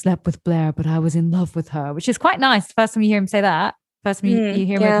I slept with Blair, but I was in love with her, which is quite nice. First time you hear him say that. First time you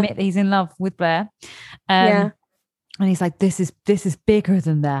hear him admit that he's in love with Blair. And he's like, this is bigger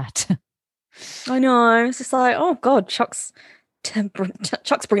than that. I know. It's just like, oh God, Chuck's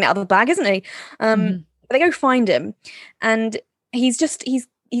bringing it out of the bag, isn't he? They go find him, and he's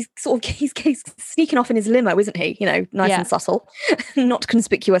sneaking off in his limo, isn't he? Nice and subtle, not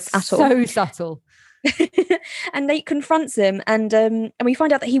conspicuous at all. So subtle. And Nate confronts him, and we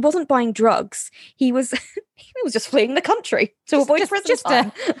find out that he wasn't buying drugs. He was just fleeing the country to avoid prison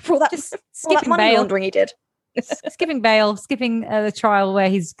time for all that money laundering he did. Skipping bail, skipping the trial where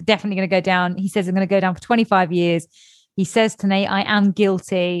he's definitely going to go down. He says, I'm going to go down for 25 years. He says to Nate, I am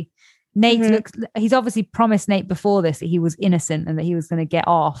guilty. Nate he's obviously promised Nate before this that he was innocent and that he was going to get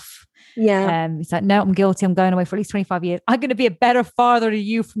off. Yeah. He's like, no, I'm guilty. I'm going away for at least 25 years. I'm going to be a better father to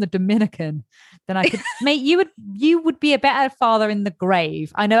you from the Dominican than I could. Mate, you would be a better father in the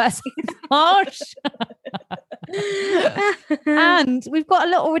grave. I know that's harsh. And we've got a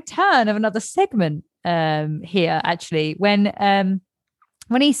little return of another segment here, actually, when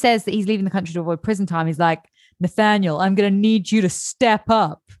he says that he's leaving the country to avoid prison time. He's like, Nathaniel, I'm going to need you to step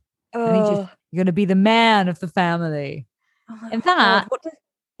up. And you're going to be the man of the family. And that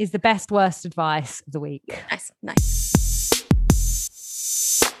is the best worst advice of the week. Nice.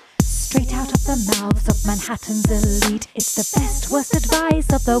 Straight out of the mouths of Manhattan's elite, it's the best worst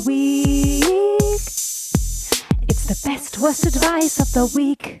advice of the week. It's the best worst advice of the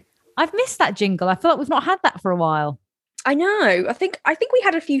week. I've missed that jingle. I feel like we've not had that for a while. I know. I think we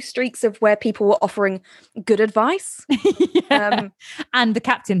had a few streaks of where people were offering good advice. And the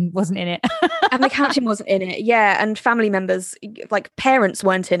captain wasn't in it. And the captain wasn't in it. Yeah. And family members, like parents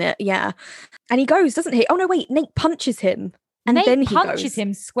weren't in it. Yeah. And he goes, doesn't he? Oh no, wait, Nate punches him. And Nate then he punches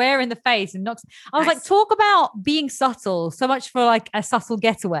him square in the face and knocks. I was like, talk about being subtle. So much for like a subtle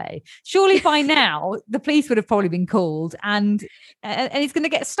getaway. Surely by now the police would have probably been called, and he's going to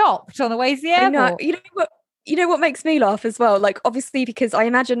get stopped on the way to the airport. I know. You know what makes me laugh as well? Like, obviously, because I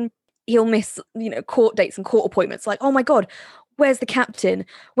imagine he'll miss, court dates and court appointments. Like, oh my God, where's the captain?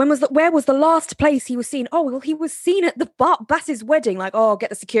 Where was the last place he was seen? Oh, well, he was seen at the Bass's wedding. Like, oh, get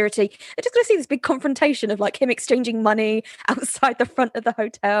the security. They're just going to see this big confrontation of like him exchanging money outside the front of the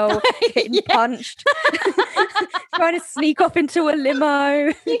hotel, getting punched, trying to sneak off into a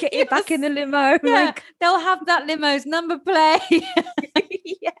limo, get it back in the limo. Yeah, Like, they'll have that limo's number plate.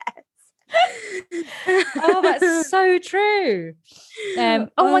 yes. Oh, that's so true. Oh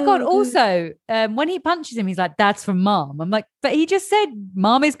my God. Also, when he punches him, he's like, "That's from Mom." I'm like, but he just said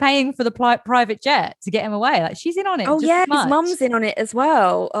Mom is paying for the private jet to get him away. Like, she's in on it. Oh just yeah, as much. his mum's in on it as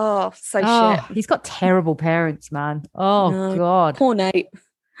well. Oh, so shit. He's got terrible parents, man. Oh No. God. Poor Nate.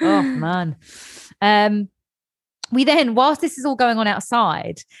 Oh man. We then, whilst this is all going on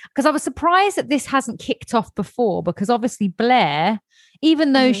outside, because I was surprised that this hasn't kicked off before, because obviously Blair,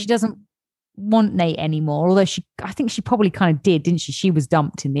 even though she doesn't want Nate anymore, although I think she probably kind of did, didn't she? She was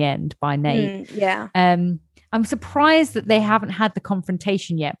dumped in the end by Nate. Yeah. I'm surprised that they haven't had the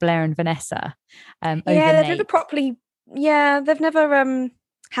confrontation yet, Blair and Vanessa. Over they've Nate. never properly. Yeah, they've never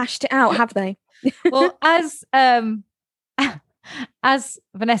hashed it out, have they? Well, as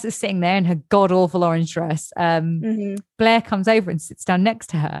Vanessa's sitting there in her god awful orange dress, Blair comes over and sits down next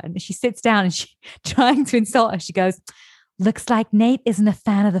to her, and she sits down and she trying to insult her. She goes, "Looks like Nate isn't a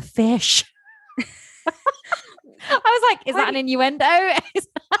fan of the fish." I was like, is that an innuendo? I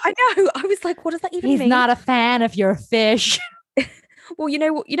know. I was like, what does that even mean? He's not a fan of your fish. Well, you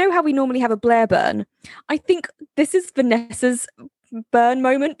know how we normally have a Blair burn? I think this is Vanessa's burn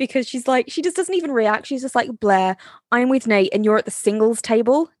moment, because she's like, she just doesn't even react. She's just like, "Blair, I'm with Nate and you're at the singles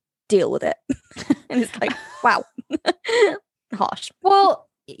table. Deal with it." And it's like, wow. Harsh. Well,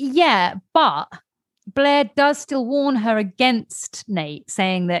 yeah, but Blair does still warn her against Nate,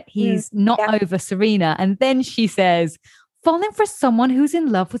 saying that he's not over Serena. And then she says, "Falling for someone who's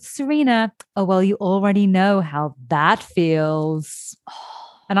in love with Serena. Oh, well, you already know how that feels."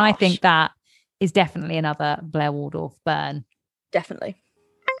 And I think that is definitely another Blair Waldorf burn. Definitely.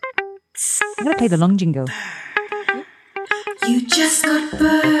 I'm going to play the long jingle. You just got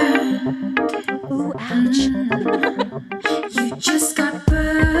burned. Ooh, ouch. You just got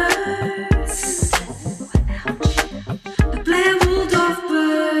burned. The Blair Waldorf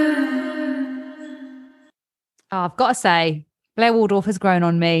burn. Oh, I've got to say, Blair Waldorf has grown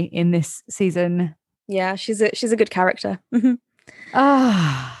on me in this season. Yeah, she's a good character.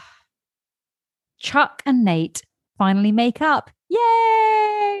 Chuck and Nate finally make up.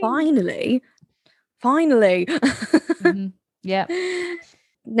 Yay! Finally. Yeah.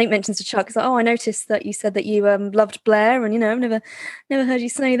 Nate mentions to Chuck, he's like, "Oh, I noticed that you said that you loved Blair, and I've never heard you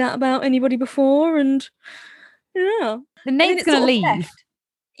say that about anybody before." And yeah, The Nate's going to leave. Left.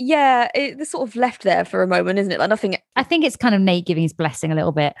 Yeah, they're sort of left there for a moment, isn't it? Like nothing. I think it's kind of Nate giving his blessing a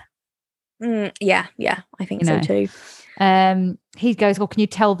little bit. Yeah, I think so too. He goes, "Well, can you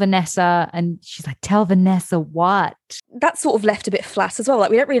tell Vanessa?" And she's like, "Tell Vanessa what?" That's sort of left a bit flat as well. Like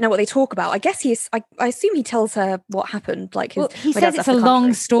we don't really know what they talk about. I guess I assume he tells her what happened. Like he says it's a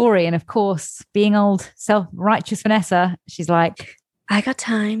long story, and of course, being old self-righteous Vanessa, she's like, "I got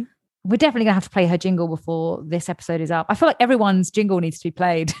time." We're definitely gonna have to play her jingle before this episode is up. I feel like everyone's jingle needs to be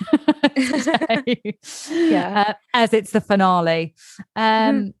played today, as it's the finale.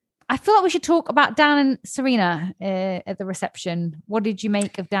 I feel like we should talk about Dan and Serena at the reception. What did you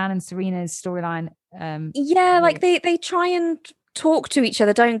make of Dan and Serena's storyline? Like they try and talk to each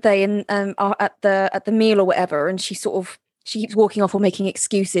other, don't they? And are at the meal or whatever. And she keeps walking off or making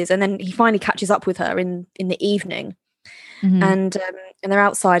excuses, and then he finally catches up with her in the evening, and they're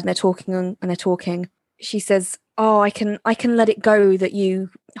outside and they're talking. She says, "Oh, I can let it go that you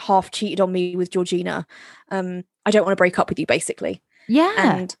half cheated on me with Georgina. I don't want to break up with you, basically." Yeah,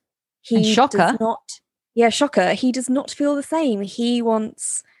 and he shocker. does not. Yeah, shocker. He does not feel the same. He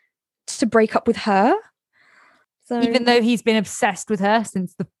wants to break up with her. So even though he's been obsessed with her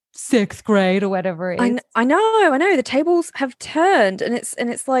since the 6th grade or whatever it is. I know. The tables have turned, and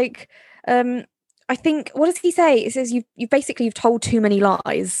it's like, I think, what does he say? It says you've told too many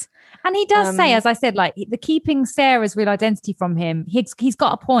lies. And he does say, as I said, like the keeping Sarah's real identity from him. He's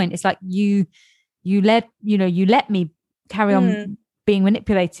got a point. It's like you let me carry on being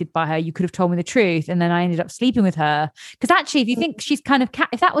manipulated by her. You could have told me the truth, and then I ended up sleeping with her. Because actually, if you think she's kind of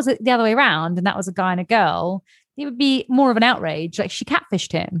if that was the other way around, and that was a guy and a girl, it would be more of an outrage. Like she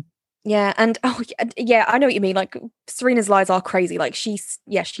catfished him. Yeah, and I know what you mean. Like Serena's lies are crazy. Like she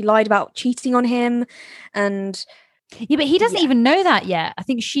lied about cheating on him, and yeah, but he doesn't even know that yet. I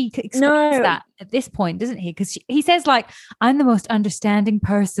think she explains that at this point, doesn't he? Because he says like, "I'm the most understanding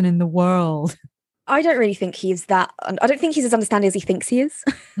person in the world." I don't really think he's that. I don't think he's as understanding as he thinks he is.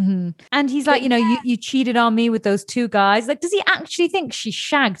 Mhm. And he's like, you cheated on me with those two guys. Like, does he actually think she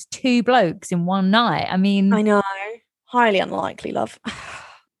shagged two blokes in one night? I mean, I know. Highly unlikely, love.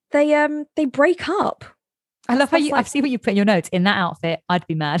 They break up. I love how That's you. like- I see what you put in your notes. In that outfit, I'd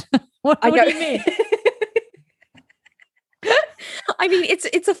be mad. what I know. do you mean? I mean,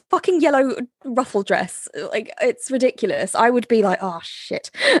 it's a fucking yellow ruffle dress. Like, it's ridiculous. I would be like, oh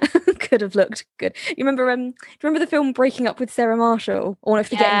shit, could have looked good. Do you remember the film Breaking Up with Sarah Marshall, or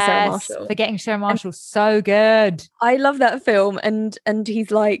Forgetting Sarah Marshall? Forgetting Sarah Marshall, so good. I love that film, and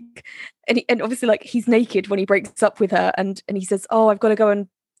he's like, and obviously like he's naked when he breaks up with her, and he says, oh, I've got to go and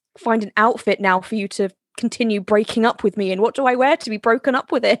find an outfit now for you to continue breaking up with me. And what do I wear to be broken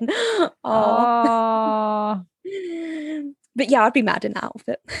up with in? Oh. But yeah, I'd be mad in that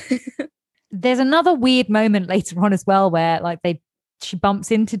outfit. There's another weird moment later on as well where like she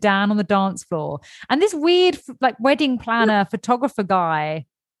bumps into Dan on the dance floor, and this weird like wedding planner photographer guy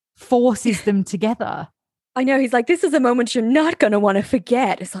forces them together. I know, he's like, this is a moment you're not going to want to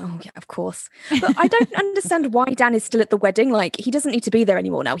forget. It's like, oh yeah, of course. But I don't understand why Dan is still at the wedding. Like, he doesn't need to be there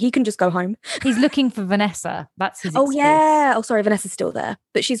anymore now. He can just go home. He's looking for Vanessa. That's his excuse. Yeah. Oh, sorry, Vanessa's still there,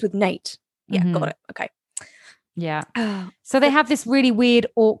 but she's with Nate. Yeah, got it. Okay. Yeah. So they have this really weird,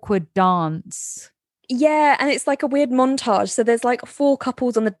 awkward dance. Yeah, and it's like a weird montage. So there's like 4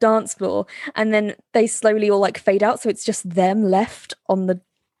 couples on the dance floor, and then they slowly all like fade out. So it's just them left on the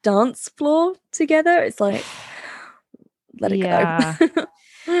dance floor together. It's like, let it go.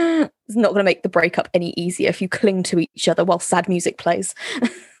 It's not going to make the breakup any easier if you cling to each other while sad music plays.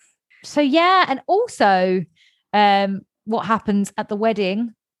 So yeah, and also what happens at the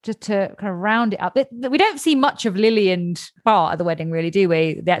wedding, just to kind of round it up. We don't see much of Lily and Bart at the wedding, really, do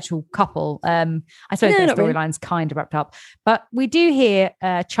we? The actual couple. I suppose their storyline's kind of wrapped up. But we do hear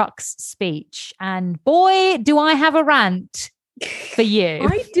Chuck's speech, and boy, do I have a rant for you.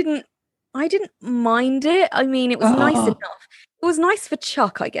 I didn't mind it. I mean, it was nice enough. It was nice for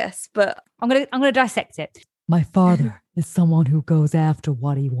Chuck, I guess, but I'm gonna dissect it. My father is someone who goes after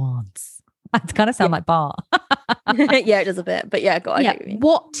what he wants. It kind of sound like Bart. Yeah, it does a bit, but yeah, go on.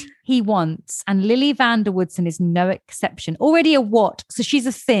 What he wants, and Lily Vanderwoodson is no exception. Already a what, so she's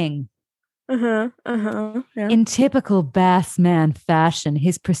a thing. Yeah. In typical Bass man fashion,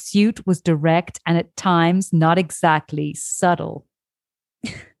 his pursuit was direct and at times not exactly subtle.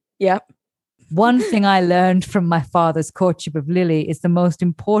 Yeah. One thing I learned from my father's courtship of Lily is the most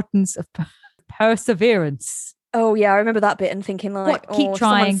importance of perseverance. Oh yeah, I remember that bit and thinking like, keep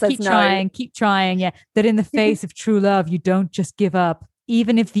trying. Yeah, that in the face of true love, you don't just give up,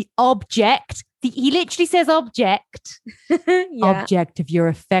 even if the object. He literally says object. Object of your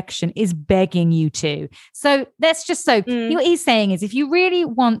affection is begging you to. So that's just so. What he's saying is, if you really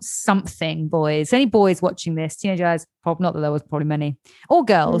want something, boys, any boys watching this, teenagers, probably not that there was probably many, or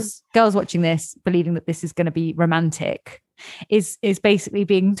girls watching this, believing that this is going to be romantic, is basically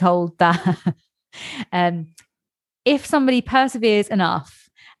being told that if somebody perseveres enough,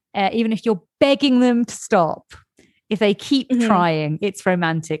 even if you're begging them to stop, if they keep trying, it's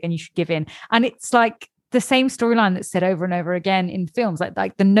romantic and you should give in. And it's like the same storyline that's said over and over again in films.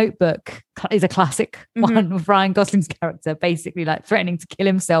 Like The Notebook is a classic one with Ryan Gosling's character basically like threatening to kill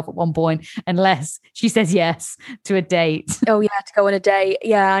himself at one point unless she says yes to a date. Oh yeah, to go on a date.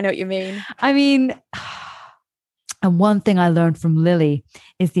 Yeah, I know what you mean. I mean, and one thing I learned from Lily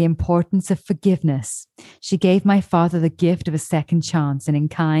is the importance of forgiveness. She gave my father the gift of a second chance, and in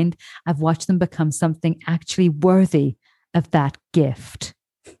kind, I've watched them become something actually worthy of that gift.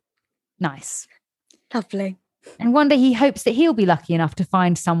 Nice. Lovely. And one day he hopes that he'll be lucky enough to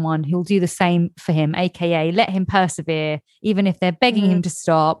find someone who'll do the same for him, aka let him persevere, even if they're begging him to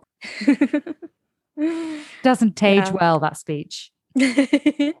stop. Doesn't age well, that speech.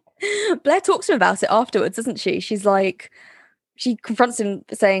 Blair talks to him about it afterwards, doesn't she? She's like, she confronts him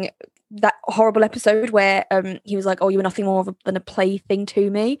saying that horrible episode where he was like, oh, you were nothing more than a plaything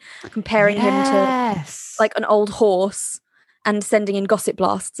to me, comparing him to like an old horse and sending in gossip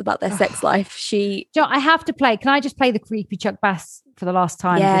blasts about their sex life. I have to play. Can I just play the creepy Chuck Bass for the last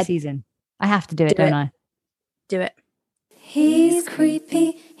time of the season? I have to do it, don't I? Do it. He's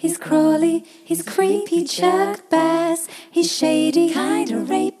creepy, he's crawly, he's creepy Chuck Bass. He's shady, kinda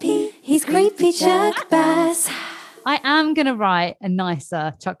rapey, he's creepy Chuck Bass. I am going to write a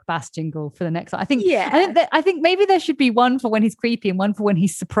nicer Chuck Bass jingle for the next one. I think maybe there should be one for when he's creepy and one for when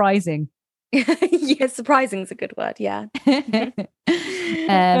he's surprising. Yeah, surprising is a good word, yeah.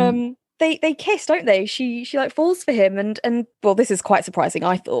 They kiss, don't they? She like falls for him and well, this is quite surprising,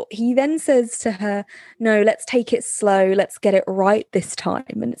 I thought. He then says to her, no, let's take it slow, let's get it right this time.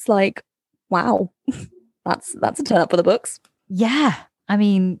 And it's like, Wow. That's a turn up for the books. Yeah. I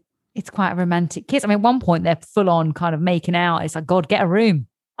mean, it's quite a romantic kiss. I mean, at one point they're full on kind of making out. It's like, God, get a room.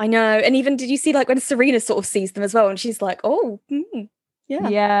 I know. And even did you see like when Serena sort of sees them as well and she's like, oh, yeah.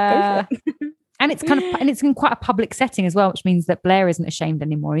 Yeah. Go for it. And it's in quite a public setting as well, which means that Blair isn't ashamed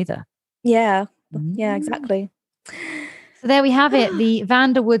anymore either. Yeah. Yeah, exactly. So there we have it. The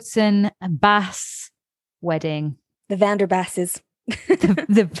Vanderwoodson Bass wedding. The Vanderbasses.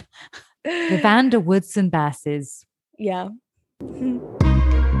 the Vanderwoodson Basses. Yeah.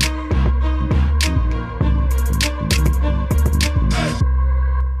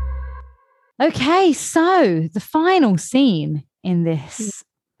 Okay, so the final scene in this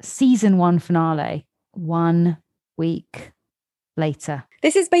season 1 finale, 1 week later.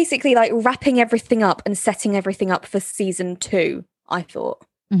 This is basically like wrapping everything up and setting everything up for season 2, I thought.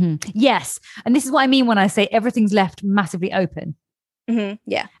 Mm-hmm. Yes. And this is what I mean when I say everything's left massively open. Mm-hmm.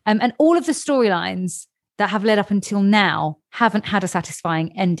 Yeah. And all of the storylines that have led up until now haven't had a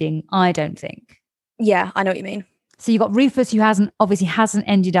satisfying ending, I don't think. Yeah, I know what you mean. So you've got Rufus, who obviously hasn't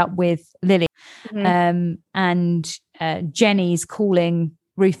ended up with Lily. Mm-hmm. And Jenny's calling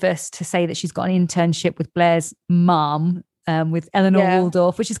Rufus to say that she's got an internship with Blair's mum, with Eleanor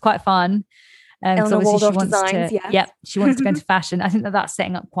Waldorf, which is quite fun. Eleanor Waldorf Designs, she wants to go into fashion. I think that's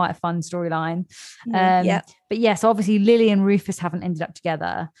setting up quite a fun storyline. But yes, obviously Lily and Rufus haven't ended up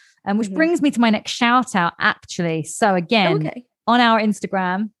together, which brings me to my next shout out, actually. So again, on our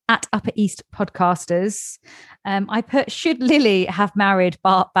Instagram at Upper East Podcasters, I put, should Lily have married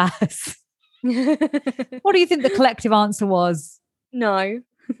Bart Bass? What do you think the collective answer was? No.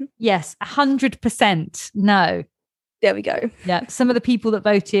 Yes, 100% no. There we go. Yeah, some of the people that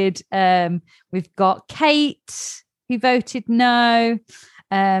voted, we've got Kate who voted no.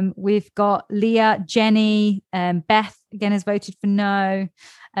 We've got Leah, Jenny, Beth again has voted for no.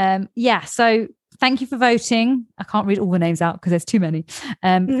 So thank you for voting. I can't read all the names out because there's too many.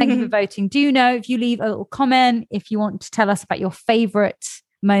 Thank you for voting. Do know if you leave a little comment, if you want to tell us about your favorite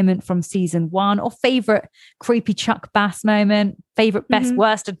moment from season 1 or favorite creepy Chuck Bass moment, favorite best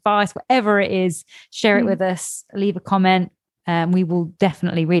worst advice, whatever it is, share it with us, leave a comment, we will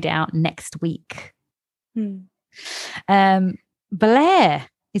definitely read it out next week. Blair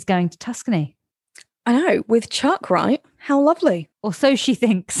is going to Tuscany. I know, with Chuck, right? How lovely. Or so she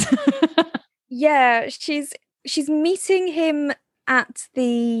thinks. Yeah, she's meeting him at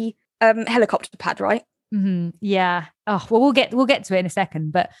the helicopter pad, right? Mm-hmm. Yeah. Oh, well, we'll get to it in a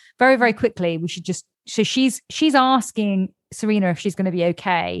second, but very, very quickly, we should just. So she's asking Serena if she's going to be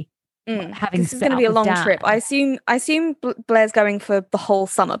okay. Having this is going to be a long trip. I assume Blair's going for the whole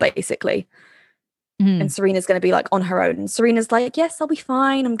summer, basically, and Serena's going to be like on her own. And Serena's like, "Yes, I'll be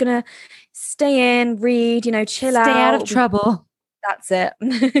fine. I'm going to stay in, read, chill out, stay out of trouble." That's it.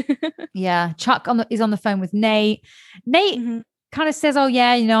 Yeah. Chuck is on the phone with Nate. Nate kind of says, "Oh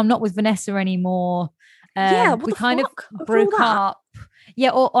yeah, I'm not with Vanessa anymore." We kind of broke up. Yeah,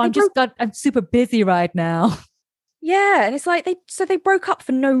 or I'm super busy right now. Yeah, and it's like they broke up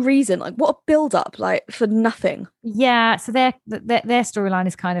for no reason. Like, what a build up, like for nothing. Yeah, so their storyline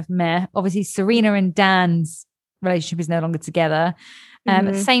is kind of meh. Obviously, Serena and Dan's relationship is no longer together. At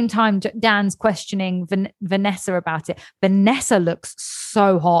the same time, Dan's questioning Vanessa about it. Vanessa looks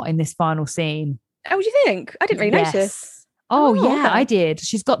so hot in this final scene. Oh, what do you think? I didn't really notice. Oh yeah, I did.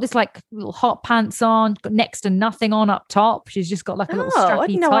 She's got this like little hot pants on, got next to nothing on up top. She's just got like a little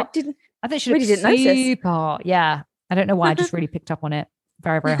strappy top. I think she looks super hot. Yeah. I don't know why. I just really picked up on it.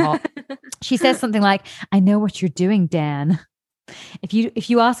 Very, very hot. She says something like, "I know what you're doing, Dan. If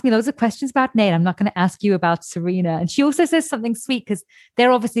you ask me loads of questions about Nate, I'm not going to ask you about Serena." And she also says something sweet because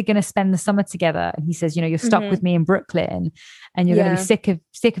they're obviously going to spend the summer together. And he says, "You're stuck with me in Brooklyn and you're going to be sick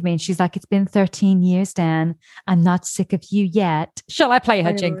of me." And she's like, "It's been 13 years, Dan. I'm not sick of you yet." Shall I play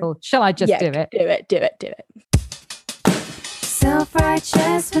her jingle? Shall I just do it? Do it.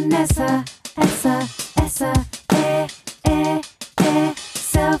 Self-righteous Vanessa, Essa,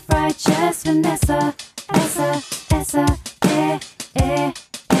 Self-righteous Vanessa, Essa,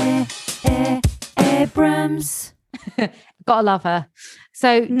 Abrams. Gotta love her.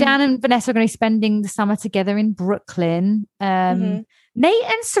 So Dan and Vanessa are going to be spending the summer together in Brooklyn. Nate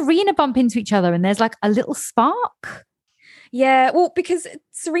and Serena bump into each other and there's like a little spark. Yeah, well, because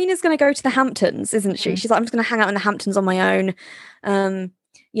Serena's going to go to the Hamptons, isn't she? She's like, "I'm just going to hang out in the Hamptons on my own." And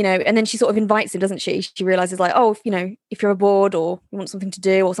then she sort of invites him, doesn't she? She realizes like, "Oh, if you're bored or you want something to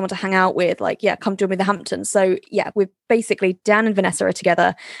do or someone to hang out with, like, yeah, come join me in the Hamptons." So yeah, we're basically Dan and Vanessa are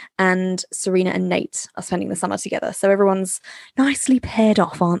together and Serena and Nate are spending the summer together. So everyone's nicely paired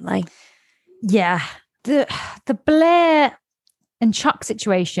off, aren't they? Yeah. The Blair and Chuck's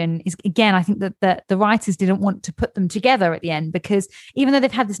situation is, again, I think that the writers didn't want to put them together at the end, because even though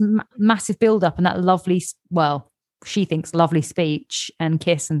they've had this massive build up and that lovely, well, she thinks lovely speech and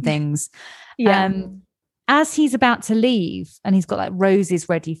kiss and things. As he's about to leave and he's got like roses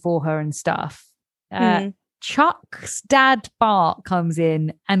ready for her and stuff, Chuck's dad Bart comes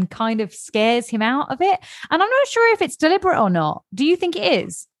in and kind of scares him out of it. And I'm not sure if it's deliberate or not. Do you think it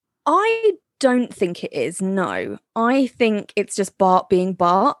is? I don't think it is, no. I think it's just Bart being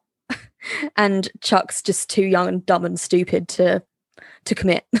Bart and Chuck's just too young and dumb and stupid to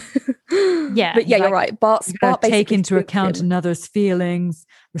commit. Yeah. But yeah, you're right. Bart take into account another's feelings,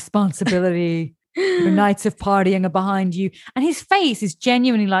 responsibility. Your nights of partying are behind you. And his face is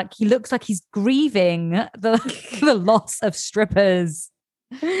genuinely like, he looks like he's grieving the loss of strippers.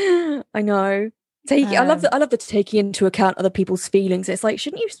 I know. I love the taking into account other people's feelings. It's like,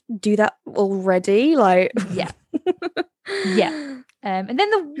 shouldn't you do that already? Like, yeah. And then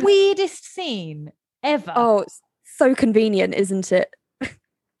the weirdest scene ever. Oh, it's so convenient, isn't it?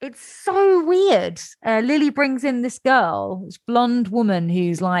 It's so weird. Lily brings in this girl, this blonde woman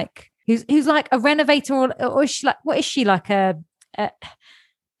who's like a renovator, or is she like, what is she, like an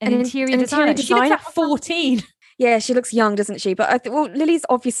interior designer? She looks like 14. Yeah, she looks young, doesn't she? But Lily's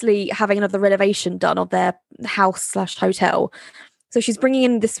obviously having another renovation done of their house/hotel. So she's bringing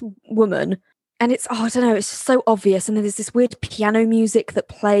in this woman, and it's, I don't know, it's just so obvious. And then there's this weird piano music that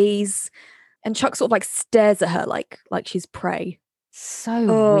plays, and Chuck sort of like stares at her like she's prey.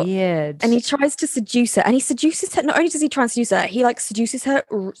 So weird. And he tries to seduce her, and he seduces her. Not only does he try and seduce her, he like seduces her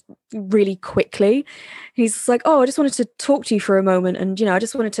really quickly. He's just like, oh, I just wanted to talk to you for a moment, and I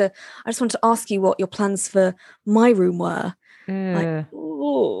just wanted to ask you what your plans for my room were. Like,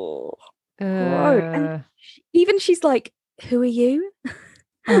 oh, and even she's like, who are you?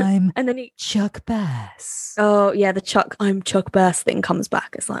 I'm and then Chuck Bass. Oh yeah, I'm Chuck Bass thing comes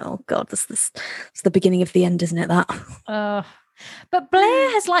back. It's like, oh god, this it's the beginning of the end, isn't it? That. But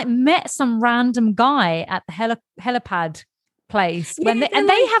Blair has like met some random guy at the helipad place and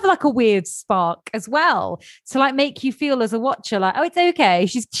they have like a weird spark as well to like make you feel as a watcher like, oh, it's okay.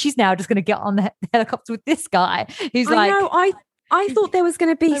 She's now just going to get on the helicopter with this guy who's I thought there was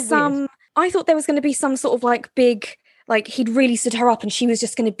going to be I thought there was going to be some sort of like big, like he'd really stood her up and she was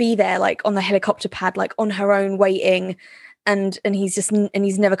just going to be there like on the helicopter pad, like on her own waiting, and he's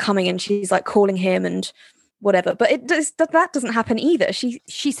never coming, and she's like calling him and whatever, but that doesn't happen either.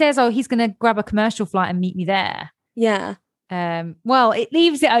 She says, oh, he's going to grab a commercial flight and meet me there. Yeah. Well, it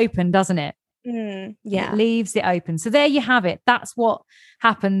leaves it open, doesn't it? Yeah. It leaves it open. So there you have it. That's what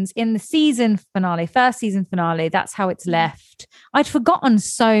happens in the season finale, first season finale. That's how it's left. I'd forgotten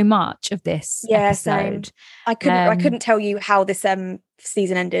so much of this episode. Same. I couldn't tell you how this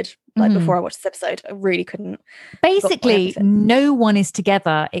season ended. Like before I watched this episode, I really couldn't. Basically, no one is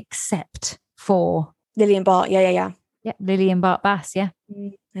together except for Lily and Bart. Yeah. Yeah, Lily and Bart Bass. Yeah,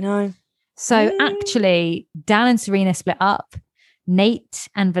 I know. So actually, Dan and Serena split up. Nate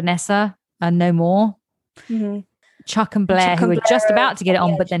and Vanessa are no more. Chuck and Blair, who are just about to get it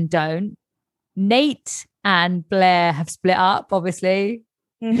on, but then don't. Nate and Blair have split up, obviously.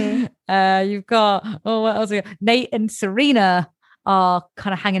 You've got, what else? Nate and Serena are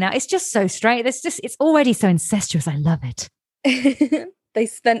kind of hanging out. It's just so strange. It's already so incestuous. I love it. They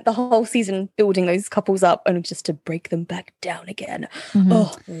spent the whole season building those couples up only just to break them back down again.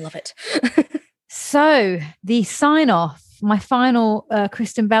 Oh, love it. So the sign off, my final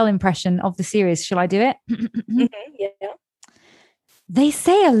Kristen Bell impression of the series. Shall I do it? Yeah. They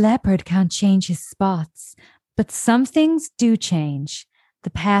say a leopard can't change his spots, but some things do change. The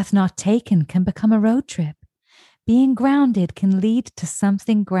path not taken can become a road trip. Being grounded can lead to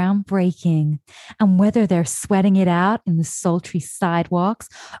something groundbreaking. And whether they're sweating it out in the sultry sidewalks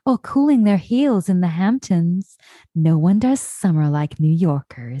or cooling their heels in the Hamptons, no one does summer like New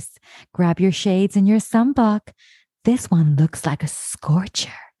Yorkers. Grab your shades and your sunblock. This one looks like a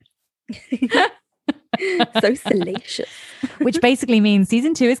scorcher. So salacious. Which basically means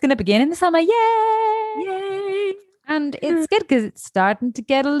season 2 is going to begin in the summer. Yay! And it's good because it's starting to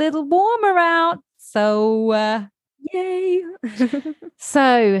get a little warmer out. So, yay.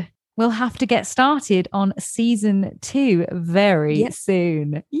 So we'll have to get started on season 2 very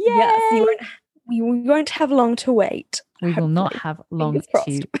soon. Yay! Yes, we won't have long to wait. We will not have long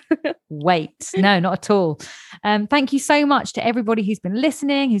to wait. No, not at all. Thank you so much to everybody who's been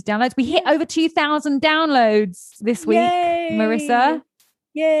listening, who's downloads. We hit over 2,000 downloads this week, Marissa.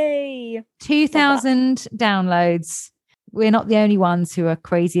 Yay! 2,000 downloads. We're not the only ones who are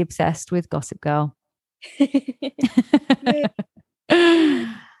crazy obsessed with Gossip Girl.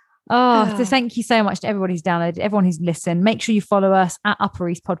 Oh, so thank you so much to everybody who's downloaded, everyone who's listened. Make sure you follow us at Upper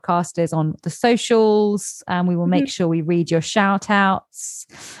East Podcasters on the socials, and we will make sure we read your shout outs.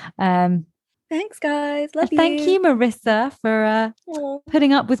 Thanks, guys. Love you. Thank you, Marissa, for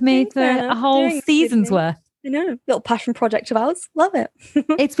putting up with me for a whole season's worth. I know. Little passion project of ours. Love it.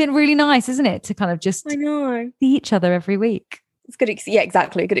 It's been really nice, isn't it? To kind of just I know. see each other every week. It's good. Yeah,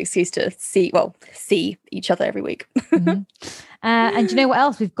 exactly. A good excuse to see each other every week. And do you know what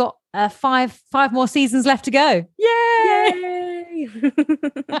else? We've got 5 more seasons left to go. Yay!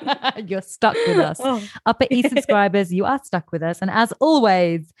 You're stuck with us. Upper East subscribers, you are stuck with us. And as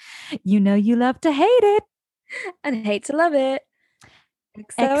always, you know you love to hate it and hate to love it.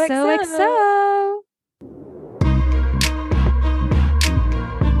 XOXO.